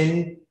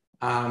education.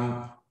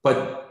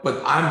 But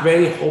I'm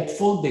very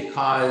hopeful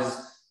because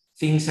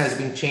things has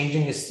been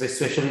changing,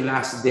 especially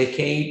last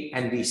decade,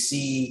 and we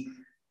see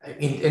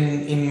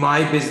in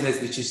my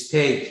business, which is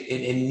tech,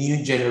 a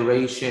new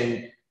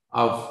generation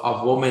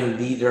of women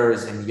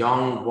leaders and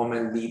young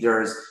women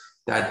leaders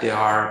that they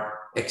are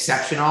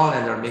exceptional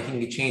and they're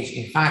making a change.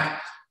 In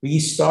fact, we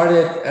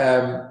started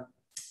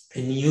a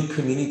new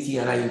community,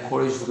 and I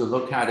encourage you to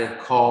look at it,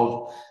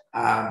 called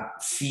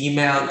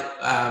Female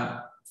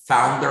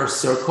Founder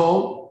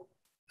Circle.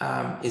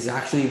 Is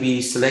actually,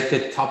 we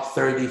selected top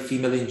 30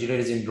 female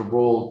engineers in the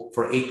world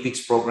for 8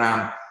 weeks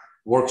program,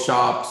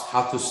 workshops,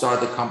 how to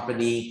start a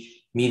company,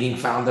 meeting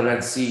founder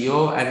and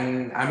CEO.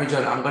 And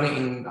Amijad,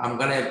 I'm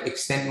gonna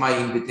extend my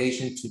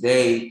invitation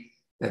today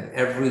that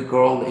every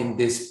girl in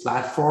this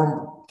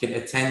platform can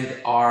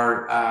attend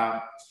our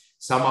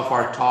some of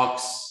our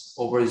talks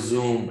over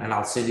Zoom, and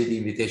I'll send you the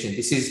invitation.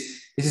 This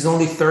is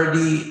only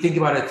 30. Think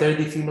about it,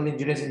 30 female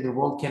engineers in the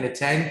world can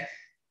attend.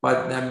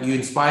 But you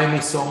inspire me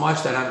so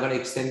much that I'm going to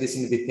extend this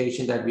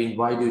invitation that we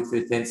invite you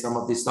to attend some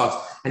of these talks.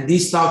 And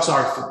these talks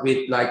are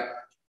with like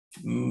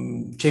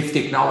Chief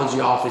Technology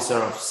Officer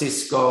of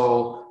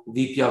Cisco,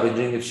 VP of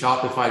Engineering of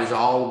Shopify, is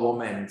all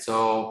women.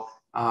 So,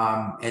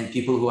 and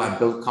people who have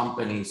built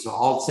companies. So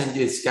I'll send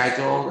you a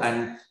schedule,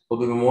 and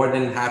we'll be more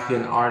than happy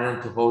and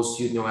honored to host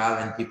you, Noel,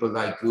 and people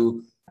like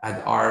you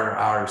at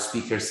our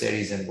speaker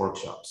series and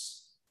workshops.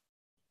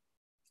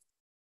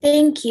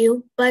 Thank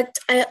you, but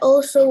I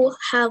also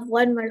have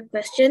one more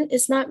question.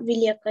 It's not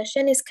really a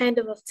question, it's kind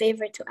of a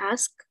favor to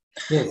ask.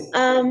 Yes.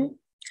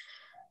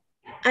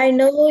 I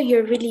know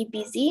you're really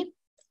busy,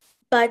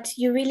 but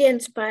you really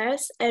inspire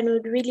us, and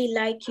would really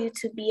like you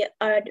to be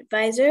our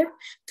advisor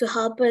to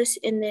help us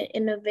in the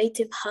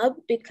innovative hub,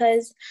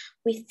 because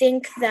we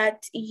think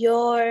that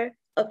your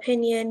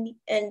opinion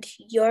and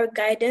your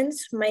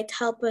guidance might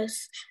help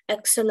us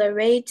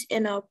accelerate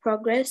in our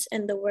progress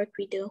and the work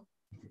we do.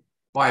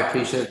 Well, I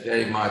appreciate it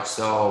very much.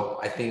 So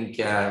I think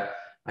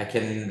I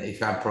can,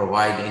 if I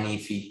provide any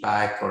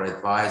feedback or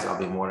advice, I'll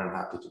be more than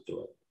happy to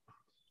do it.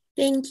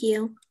 Thank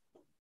you.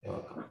 You're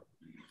welcome.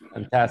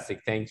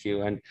 Fantastic, thank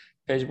you. And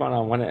Pejman, I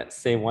want to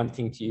say one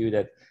thing to you,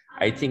 that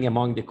I think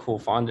among the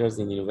co-founders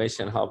in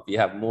Innovation Hub, we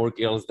have more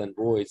girls than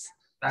boys.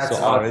 That's so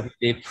awesome. already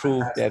they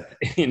proved that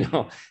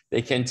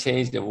they can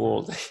change the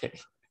world.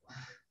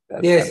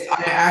 Yes,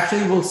 I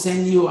actually will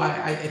send you.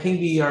 I think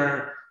we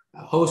are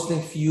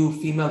hosting few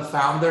female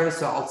founders,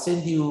 so I'll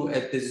send you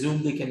at the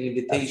Zoom link an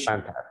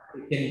invitation.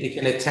 They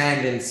can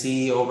attend and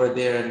see over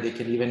there, and they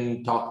can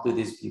even talk to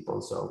these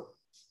people. So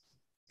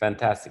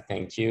fantastic,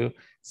 thank you.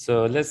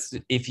 So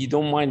if you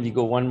don't mind, we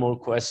go one more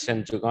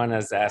question. Jogana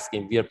is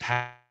asking. We are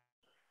past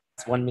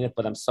 1 minute,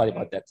 but I'm sorry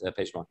about that,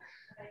 Pejman.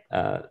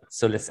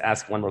 So let's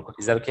ask one more.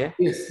 Is that okay?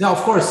 Yes. No, of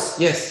course.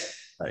 Yes.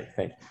 Sorry.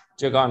 Thank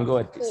you. Jogan, go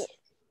ahead, please.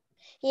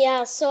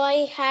 Yeah, so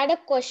I had a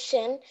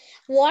question.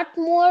 What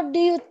more do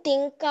you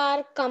think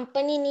our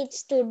company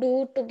needs to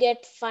do to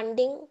get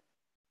funding?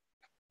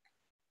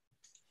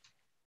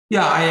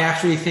 Yeah, I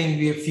actually think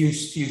we have few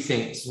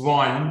things.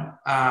 One,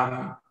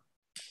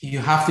 you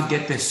have to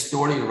get the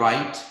story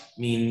right,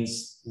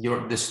 means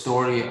the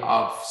story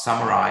of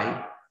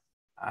Samurai,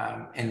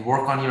 and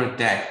work on your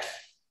deck.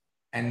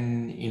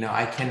 And you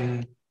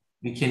can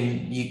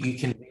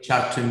reach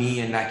out to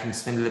me, and I can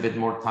spend a little bit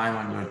more time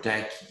on your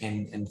deck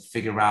and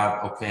figure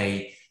out,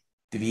 okay,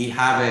 do we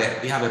have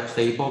a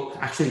playbook?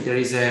 Actually, there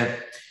is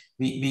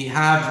we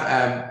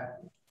have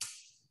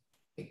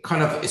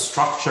kind of a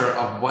structure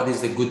of what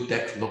does the good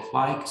deck look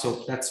like.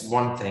 So that's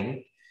one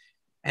thing.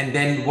 And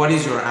then what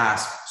is your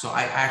ask? So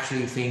I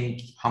actually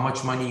think how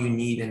much money you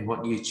need and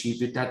what you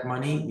achieve with that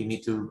money, you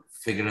need to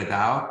figure it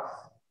out.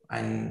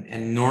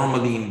 and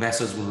normally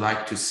investors would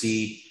like to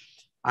see,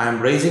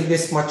 I'm raising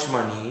this much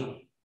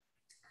money.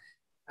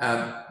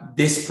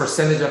 This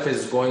percentage of it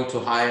is going to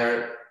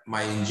hire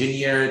my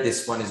engineer.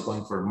 This one is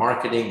going for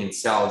marketing and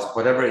sales,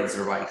 whatever is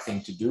the right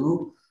thing to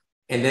do.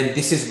 And then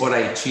this is what I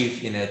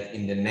achieved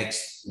in the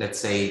next, let's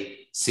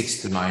say,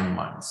 6 to 9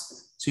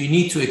 months. So you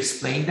need to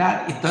explain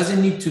that. It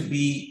doesn't need to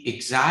be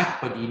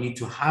exact, but you need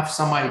to have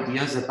some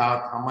ideas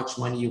about how much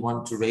money you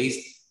want to raise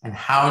and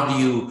how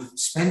do you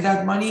spend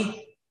that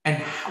money and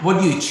what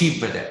do you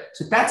achieve with it.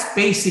 So that's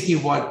basically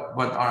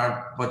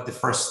what the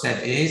first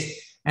step is,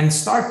 and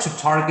start to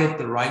target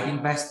the right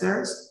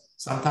investors.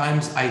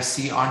 Sometimes I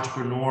see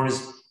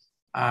entrepreneurs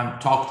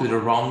talk to the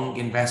wrong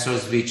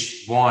investors,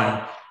 which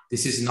one,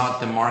 this is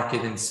not the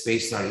market and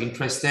space that are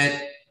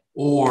interested,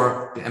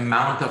 or the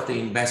amount of the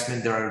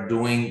investment they are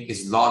doing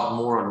is a lot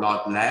more, a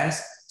lot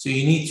less. So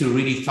you need to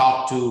really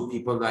talk to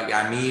people like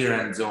Amir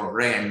and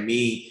Zohre and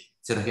me.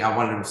 Say, okay, I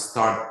want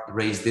to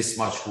raise this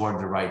much for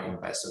the right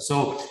investor.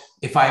 So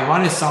if I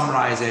want to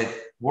summarize it,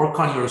 work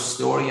on your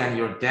story and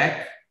your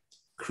deck,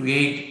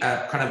 create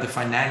kind of the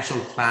financial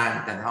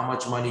plan, that how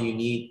much money you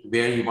need,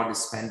 where you want to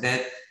spend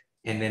it,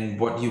 and then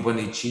what you want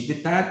to achieve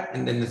with that.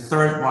 And then the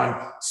third one,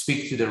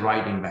 speak to the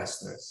right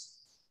investors.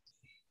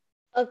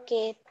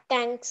 Okay,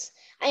 thanks.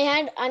 I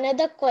had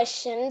another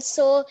question.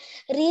 So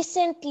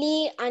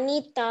recently,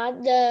 Anita,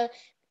 the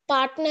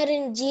partner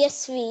in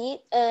GSV,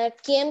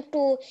 came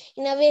to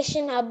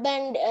Innovation Hub,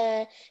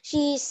 and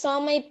she saw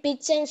my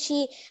pitch and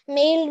she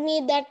mailed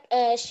me that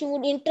she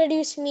would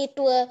introduce me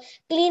to a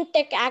clean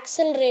tech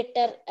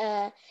accelerator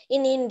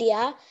in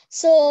India.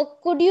 So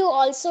could you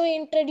also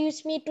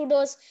introduce me to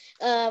those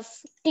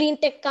clean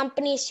tech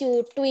companies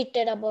you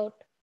tweeted about?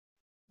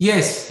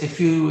 Yes,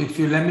 if you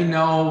let me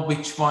know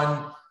which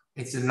one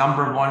is the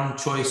number one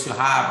choice you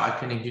have, I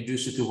can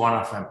introduce you to one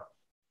of them.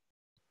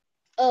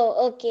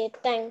 Oh, okay,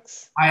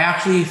 thanks. I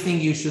actually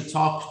think you should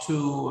talk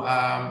to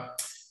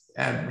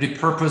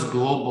Repurpose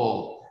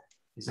Global.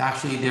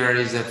 There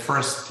is a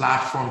first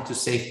platform to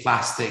save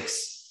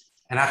plastics,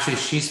 and actually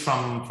she's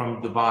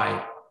from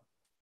Dubai.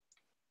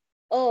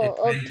 Oh,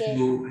 okay.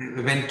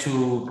 Went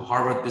to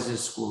Harvard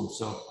Business School,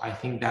 so I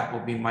think that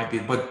might be.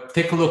 But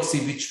take a look,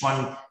 see which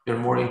one you're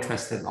more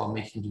interested. I'll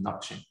make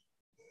introduction.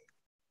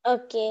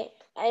 Okay,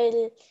 I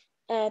will.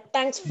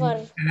 Thanks for.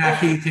 And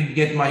actually, you can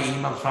get my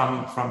email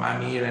from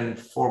Amir and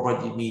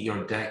forward me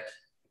your deck.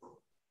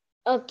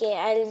 Okay,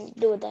 I'll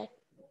do that.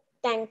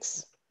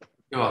 Thanks.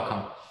 You're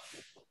welcome.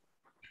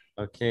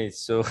 Okay,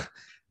 so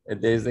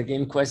there's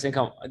again question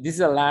come. This is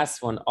the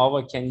last one.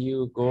 Ava, can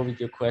you go with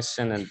your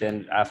question, and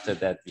then after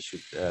that we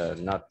should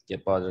not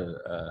get bothered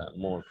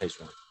more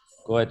Pejman.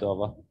 Go ahead,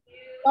 Ava.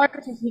 Sorry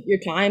to keep your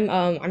time.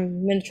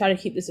 I'm going to try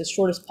to keep this as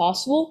short as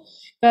possible.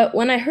 But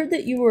when I heard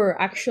that you were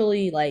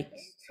actually like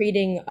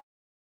creating,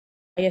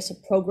 I guess, a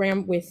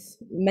program with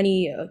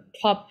many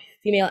top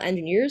female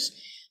engineers,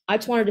 I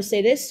just wanted to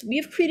say this. We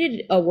have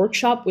created a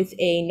workshop with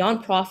a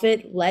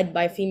nonprofit led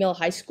by a female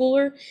high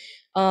schooler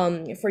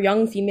for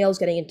young females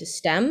getting into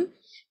STEM.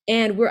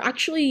 And we're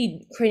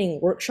actually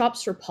creating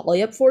workshops for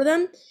PolyUp for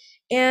them.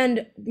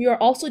 And we are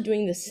also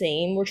doing the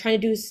same. We're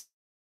trying to do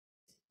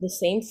the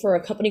same for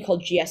a company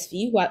called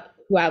GSV,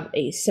 who have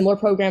a similar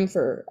program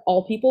for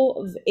all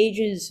people of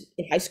ages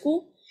in high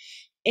school.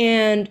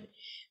 And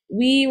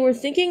we were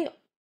thinking,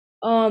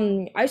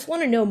 I just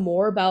want to know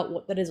more about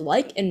what that is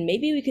like, and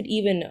maybe we could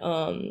even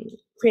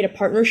create a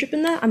partnership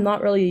in that. I'm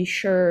not really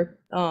sure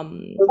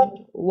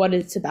what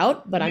it's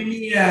about, but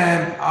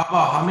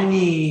how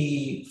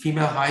many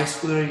female high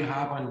schoolers you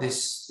have on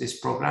this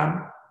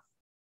program?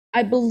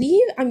 I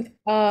believe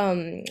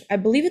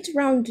it's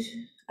around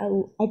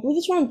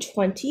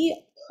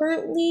 20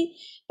 currently,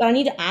 but I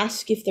need to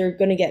ask if they're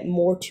going to get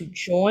more to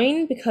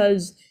join,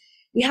 because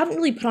we haven't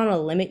really put on a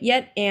limit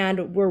yet,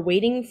 and we're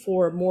waiting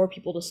for more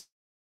people to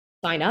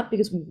sign up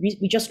because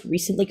we just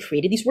recently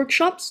created these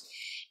workshops.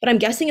 But I'm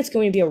guessing it's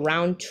going to be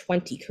around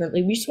 20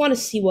 currently. We just want to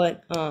see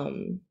what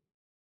you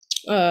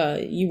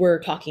were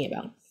talking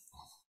about.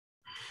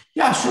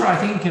 Yeah, sure. I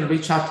think you can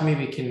reach out to me.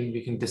 We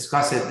can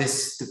discuss it.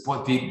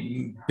 What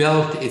we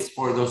built is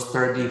for those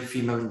 30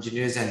 female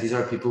engineers, and these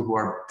are people who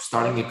are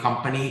starting a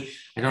company.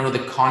 I don't know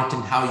the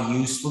content, how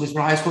useful it is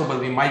for high school, but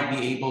we might be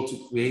able to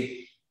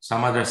create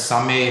some other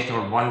summit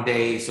or one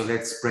day. So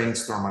let's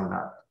brainstorm on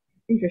that.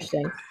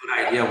 Interesting. That's a good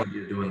idea what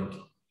you're doing.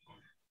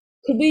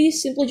 Could we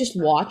simply just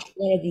watch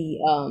one of the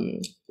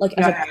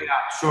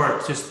sure.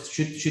 Just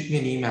shoot me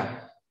an email.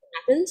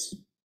 Happens.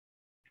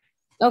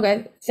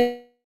 Okay.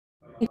 Thank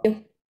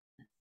you.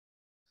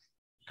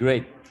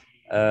 Great.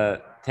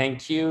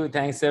 Thank you.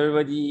 Thanks,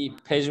 everybody.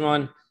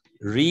 Pejman,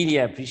 really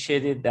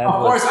appreciate it. Of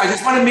course, I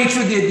just want to make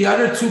sure the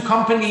other two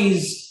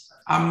companies,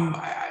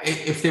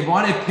 if they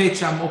want to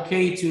pitch, I'm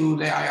okay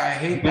to. I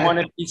hate that. Want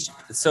to pitch.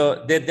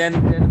 So then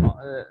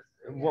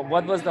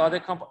what was the other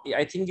company?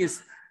 I think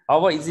is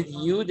it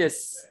you?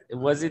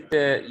 Was it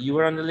you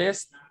were on the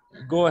list?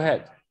 Go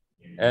ahead.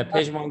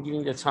 Pejman,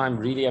 giving the time.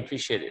 Really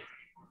appreciate it.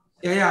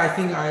 Yeah. I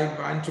think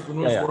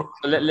entrepreneurs work.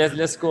 So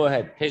let's go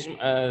ahead.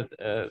 Pejman,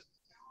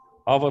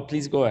 Alva,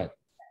 please go ahead.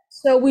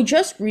 So we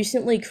just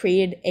recently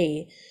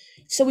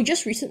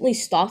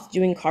stopped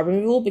doing carbon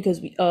removal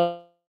because we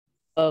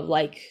of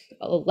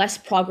less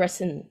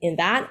progress in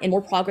that and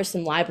more progress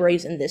in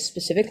libraries in this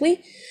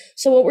specifically.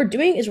 So what we're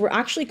doing is we're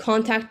actually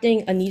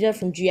contacting Anita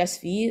from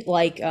GSV,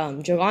 like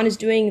Jovan is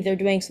doing. They're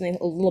doing something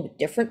a little bit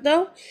different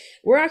though.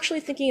 We're actually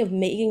thinking of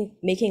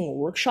making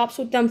workshops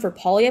with them for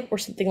PolyUp or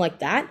something like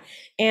that.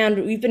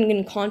 And we've been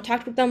in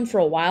contact with them for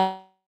a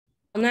while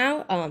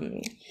now.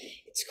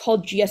 It's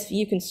called GSV.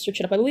 You can search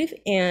it up, I believe.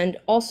 And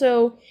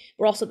also,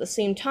 we're also at the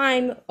same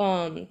time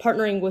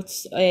partnering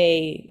with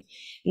a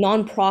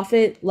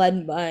nonprofit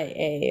led by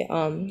a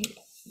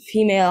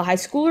female high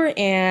schooler,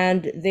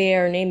 and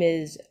their name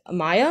is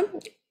Maya.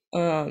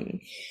 And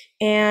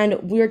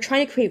we're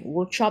trying to create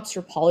workshops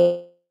for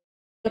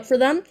PolyUp for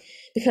them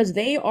because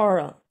they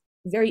are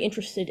very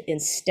interested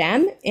in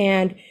STEM,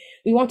 and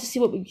we want to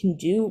see what we can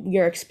do. We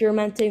are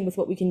experimenting with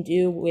what we can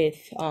do with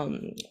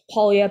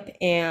PolyUp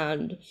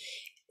and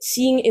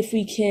seeing if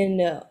we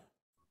can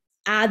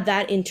add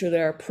that into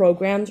their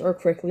programs or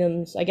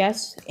curriculums, I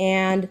guess.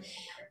 And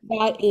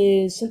that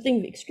is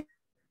something extremely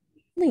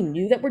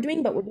new that we're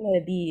doing, but we're going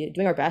to be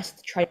doing our best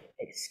to try to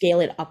scale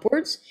it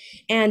upwards.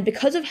 And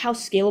because of how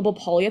scalable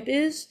PolyUp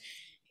is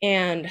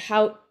and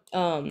how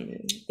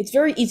it's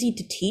very easy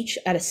to teach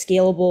at a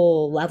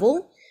scalable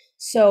level.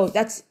 So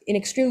that's an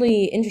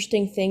extremely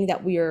interesting thing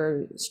that we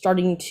are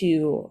starting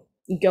to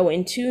go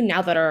into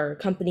now that our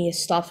company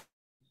has stopped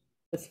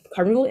with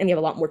carbon removal and we have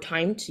a lot more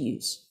time to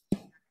use.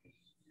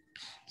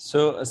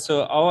 So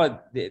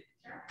the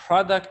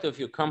product of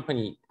your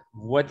company,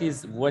 what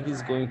is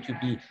going to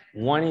be?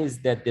 One is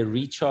that the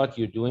reach out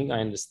you're doing,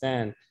 I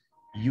understand.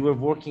 You are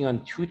working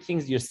on two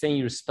things. You're saying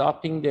you're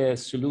stopping the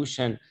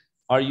solution.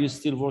 Are you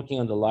still working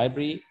on the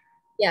library?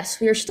 Yes,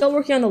 we are still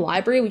working on the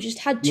library. We just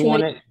had Do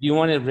you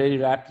want to very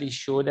rapidly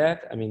show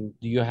that? I mean,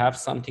 do you have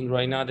something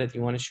right now that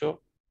you want to show?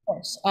 Of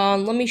course.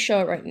 Let me show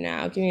it right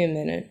now. Give me a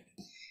minute.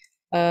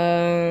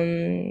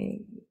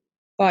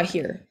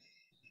 Here.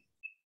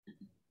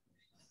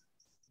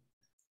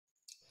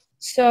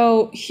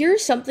 So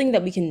here's something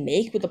that we can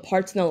make with the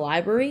parts in the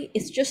library.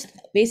 It's just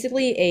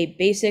basically a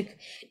basic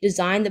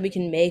design that we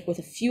can make with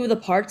a few of the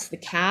parts: the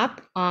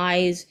cap,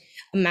 eyes,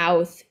 a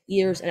mouth,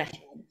 ears, and a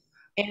head.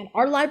 And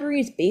our library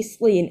is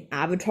basically an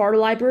avatar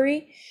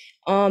library.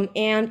 And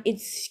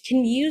it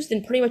can be used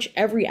in pretty much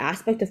every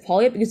aspect of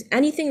PolyUp, because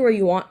anything where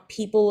you want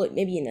people,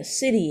 maybe in a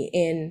city,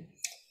 in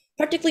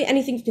practically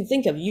anything you can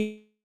think of,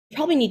 you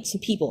probably need some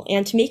people.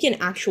 And to make an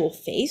actual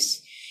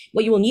face,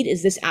 what you will need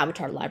is this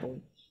avatar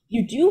library.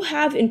 You do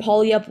have in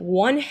PolyUp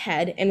one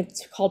head, and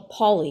it's called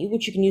Poly,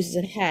 which you can use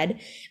as a head,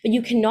 but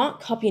you cannot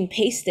copy and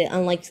paste it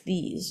unlike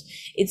these.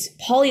 It's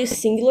Poly is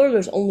singular,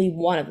 there's only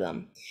one of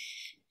them.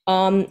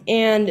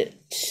 And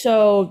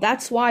so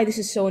that's why this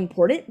is so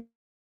important,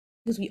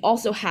 because we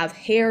also have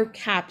hair,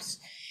 caps,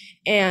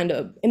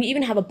 and we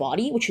even have a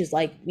body, which is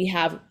like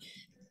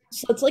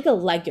so it's like a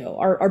Lego.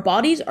 Our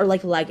bodies are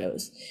like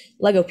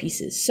Lego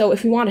pieces. So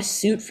if we want a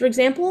suit, for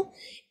example,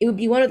 it would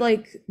be one of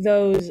like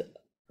those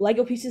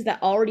Lego pieces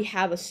that already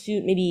have a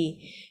suit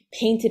maybe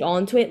painted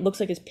onto it. It looks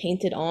like it's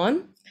painted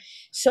on.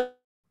 So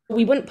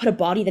we wouldn't put a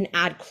body then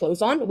add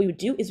clothes on. What we would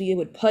do is we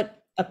would put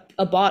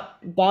a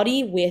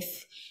body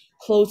with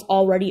clothes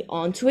already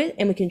onto it,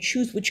 and we can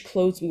choose which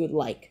clothes we would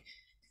like.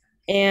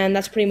 And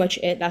that's pretty much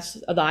it. That's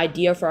the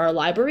idea for our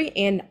library,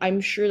 and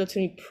I'm sure that's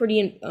going to be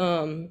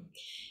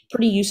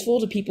pretty useful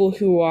to people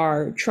who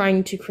are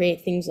trying to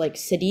create things like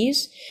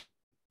cities.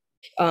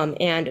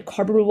 And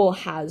carbon removal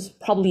has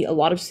probably a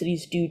lot of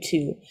cities due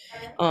to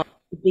the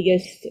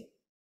biggest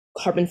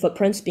carbon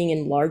footprints being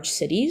in large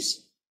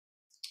cities.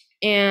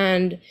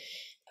 And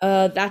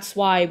that's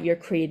why we are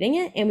creating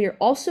it. And we are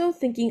also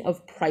thinking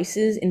of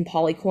prices in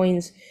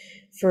Polycoins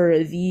for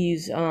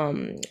these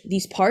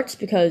parts,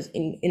 because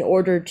in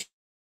order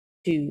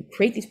to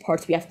create these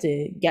parts, we have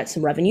to get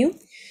some revenue.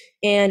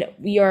 And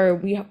we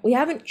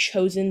haven't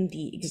chosen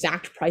the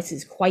exact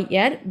prices quite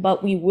yet,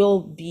 but we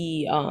will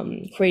be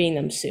creating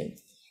them soon.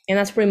 And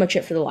that's pretty much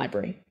it for the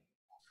library.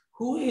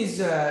 Who is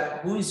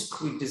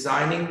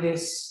designing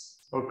this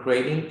or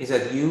creating? Is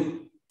that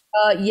you?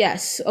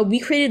 Yes, we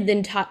created the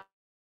entire.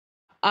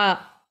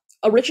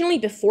 Originally,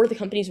 before the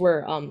companies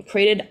were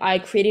created, I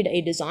created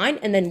a design,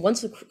 and then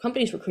once the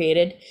companies were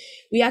created,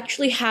 we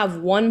actually have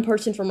one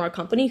person from our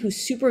company who's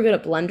super good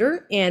at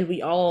Blender, and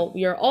we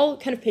are all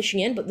kind of pitching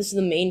in, but this is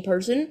the main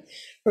person.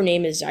 Her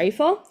name is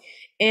Zaifa,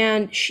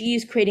 and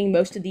she's creating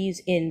most of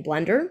these in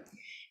Blender,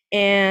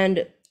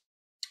 and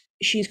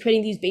she's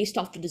creating these based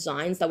off the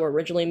designs that were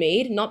originally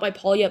made, not by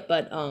PolyUp,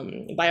 but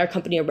by our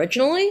company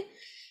originally.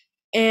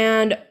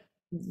 And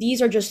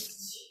these are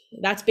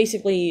that's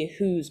basically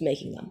who's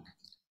making them.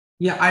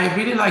 Yeah, I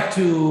really like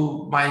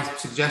my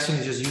suggestion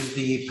is just use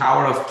the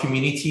power of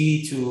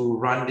community to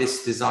run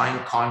this design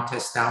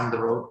contest down the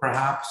road,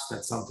 perhaps.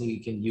 That's something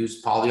you can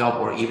use PolyUp,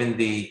 or even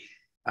the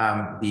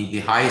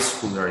high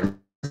schooler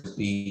could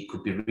be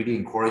really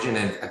encouraging,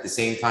 and at the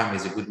same time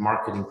is a good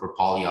marketing for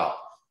PolyUp.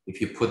 If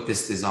you put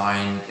this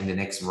design in the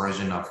next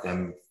version of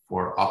them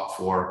up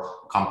for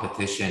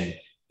competition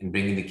and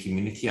bringing the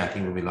community, I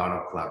think there'll be a lot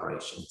of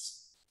collaborations.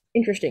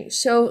 Interesting.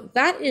 So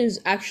that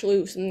is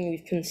actually something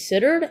we've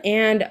considered,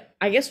 and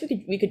I guess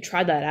we could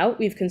try that out.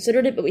 We've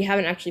considered it, but we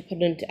haven't actually put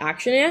it into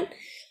action yet.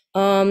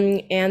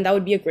 And that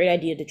would be a great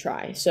idea to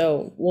try.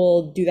 So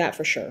we'll do that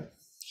for sure.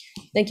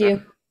 Thank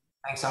you.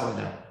 Thanks,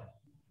 Awadar.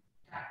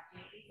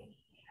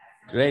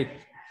 Great.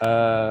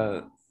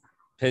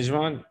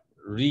 Pejman,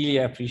 really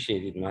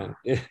appreciate it, man.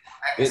 Thank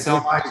you so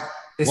much.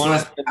 This one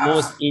was of the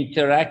most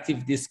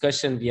interactive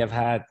discussion we have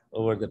had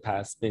over the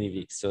past many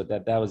weeks. So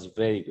that was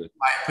very good.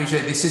 I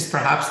appreciate it. This is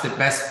perhaps the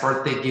best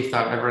birthday gift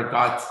I've ever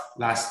got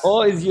last.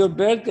 Oh, it's your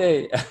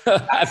birthday. So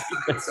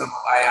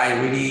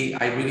I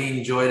really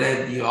enjoyed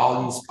it. You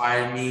all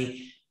inspired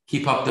me.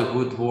 Keep up the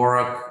good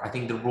work. I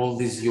think the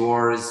world is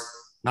yours.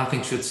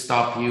 Nothing should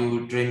stop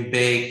you. Dream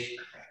big.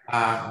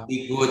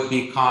 Be good.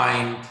 Be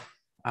kind.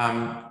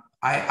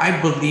 I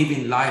believe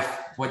in life.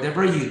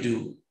 Whatever you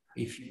do,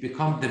 if you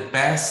become the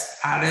best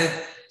at it,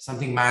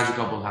 something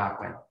magical will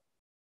happen.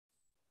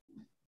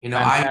 You know,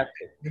 I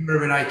remember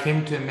when I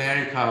came to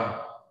America,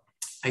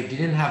 I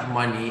didn't have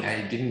money.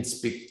 I didn't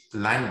speak the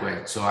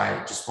language. So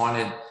I just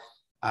wanted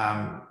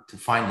to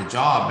find a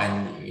job.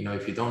 And, you know,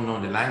 if you don't know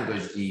the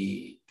language,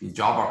 the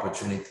job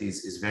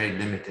opportunities is very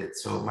limited.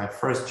 So my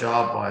first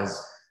job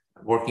was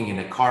working in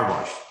a car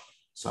wash.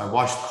 So I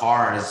washed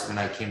cars when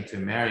I came to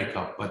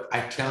America. But I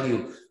tell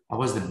you, I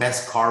was the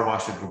best car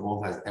washer the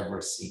world has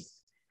ever seen.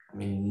 I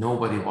mean,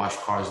 nobody washed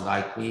cars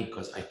like me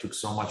because I took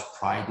so much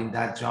pride in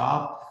that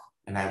job.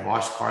 And I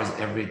wash cars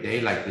every day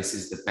like this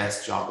is the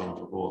best job in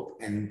the world.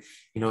 And,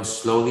 you know,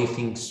 slowly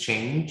things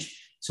change.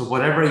 So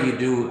whatever you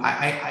do,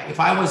 if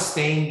I was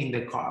staying in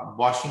the car,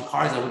 washing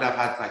cars, I would have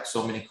had like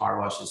so many car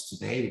washes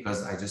today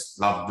because I just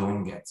love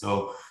doing it.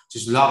 So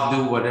just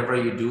do whatever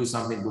you do,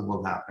 something good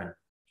will happen.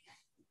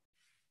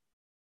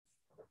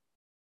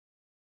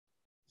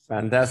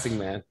 Fantastic,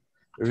 man.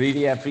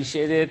 Really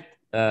appreciate it.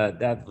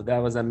 That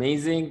was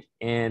amazing.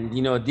 And,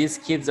 you know, these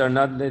kids are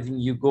not letting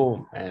you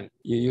go, man.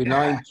 You're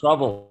not in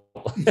trouble.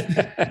 Thanks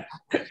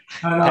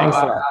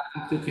a lot.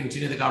 To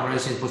continue the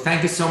conversation. Well,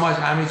 thank you so much,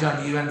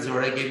 Amijan. You and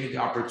Zora gave me the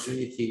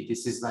opportunity.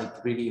 This is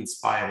like really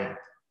inspiring.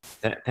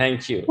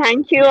 Thank you.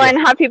 Thank you, and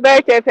happy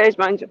birthday,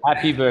 Pejman.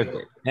 Happy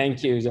birthday.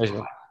 Thank you,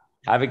 Pejman.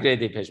 Have a great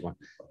day, Pejman.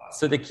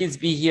 So the kids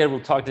be here.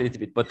 We'll talk a little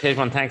bit. But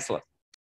Pejman, thanks a lot.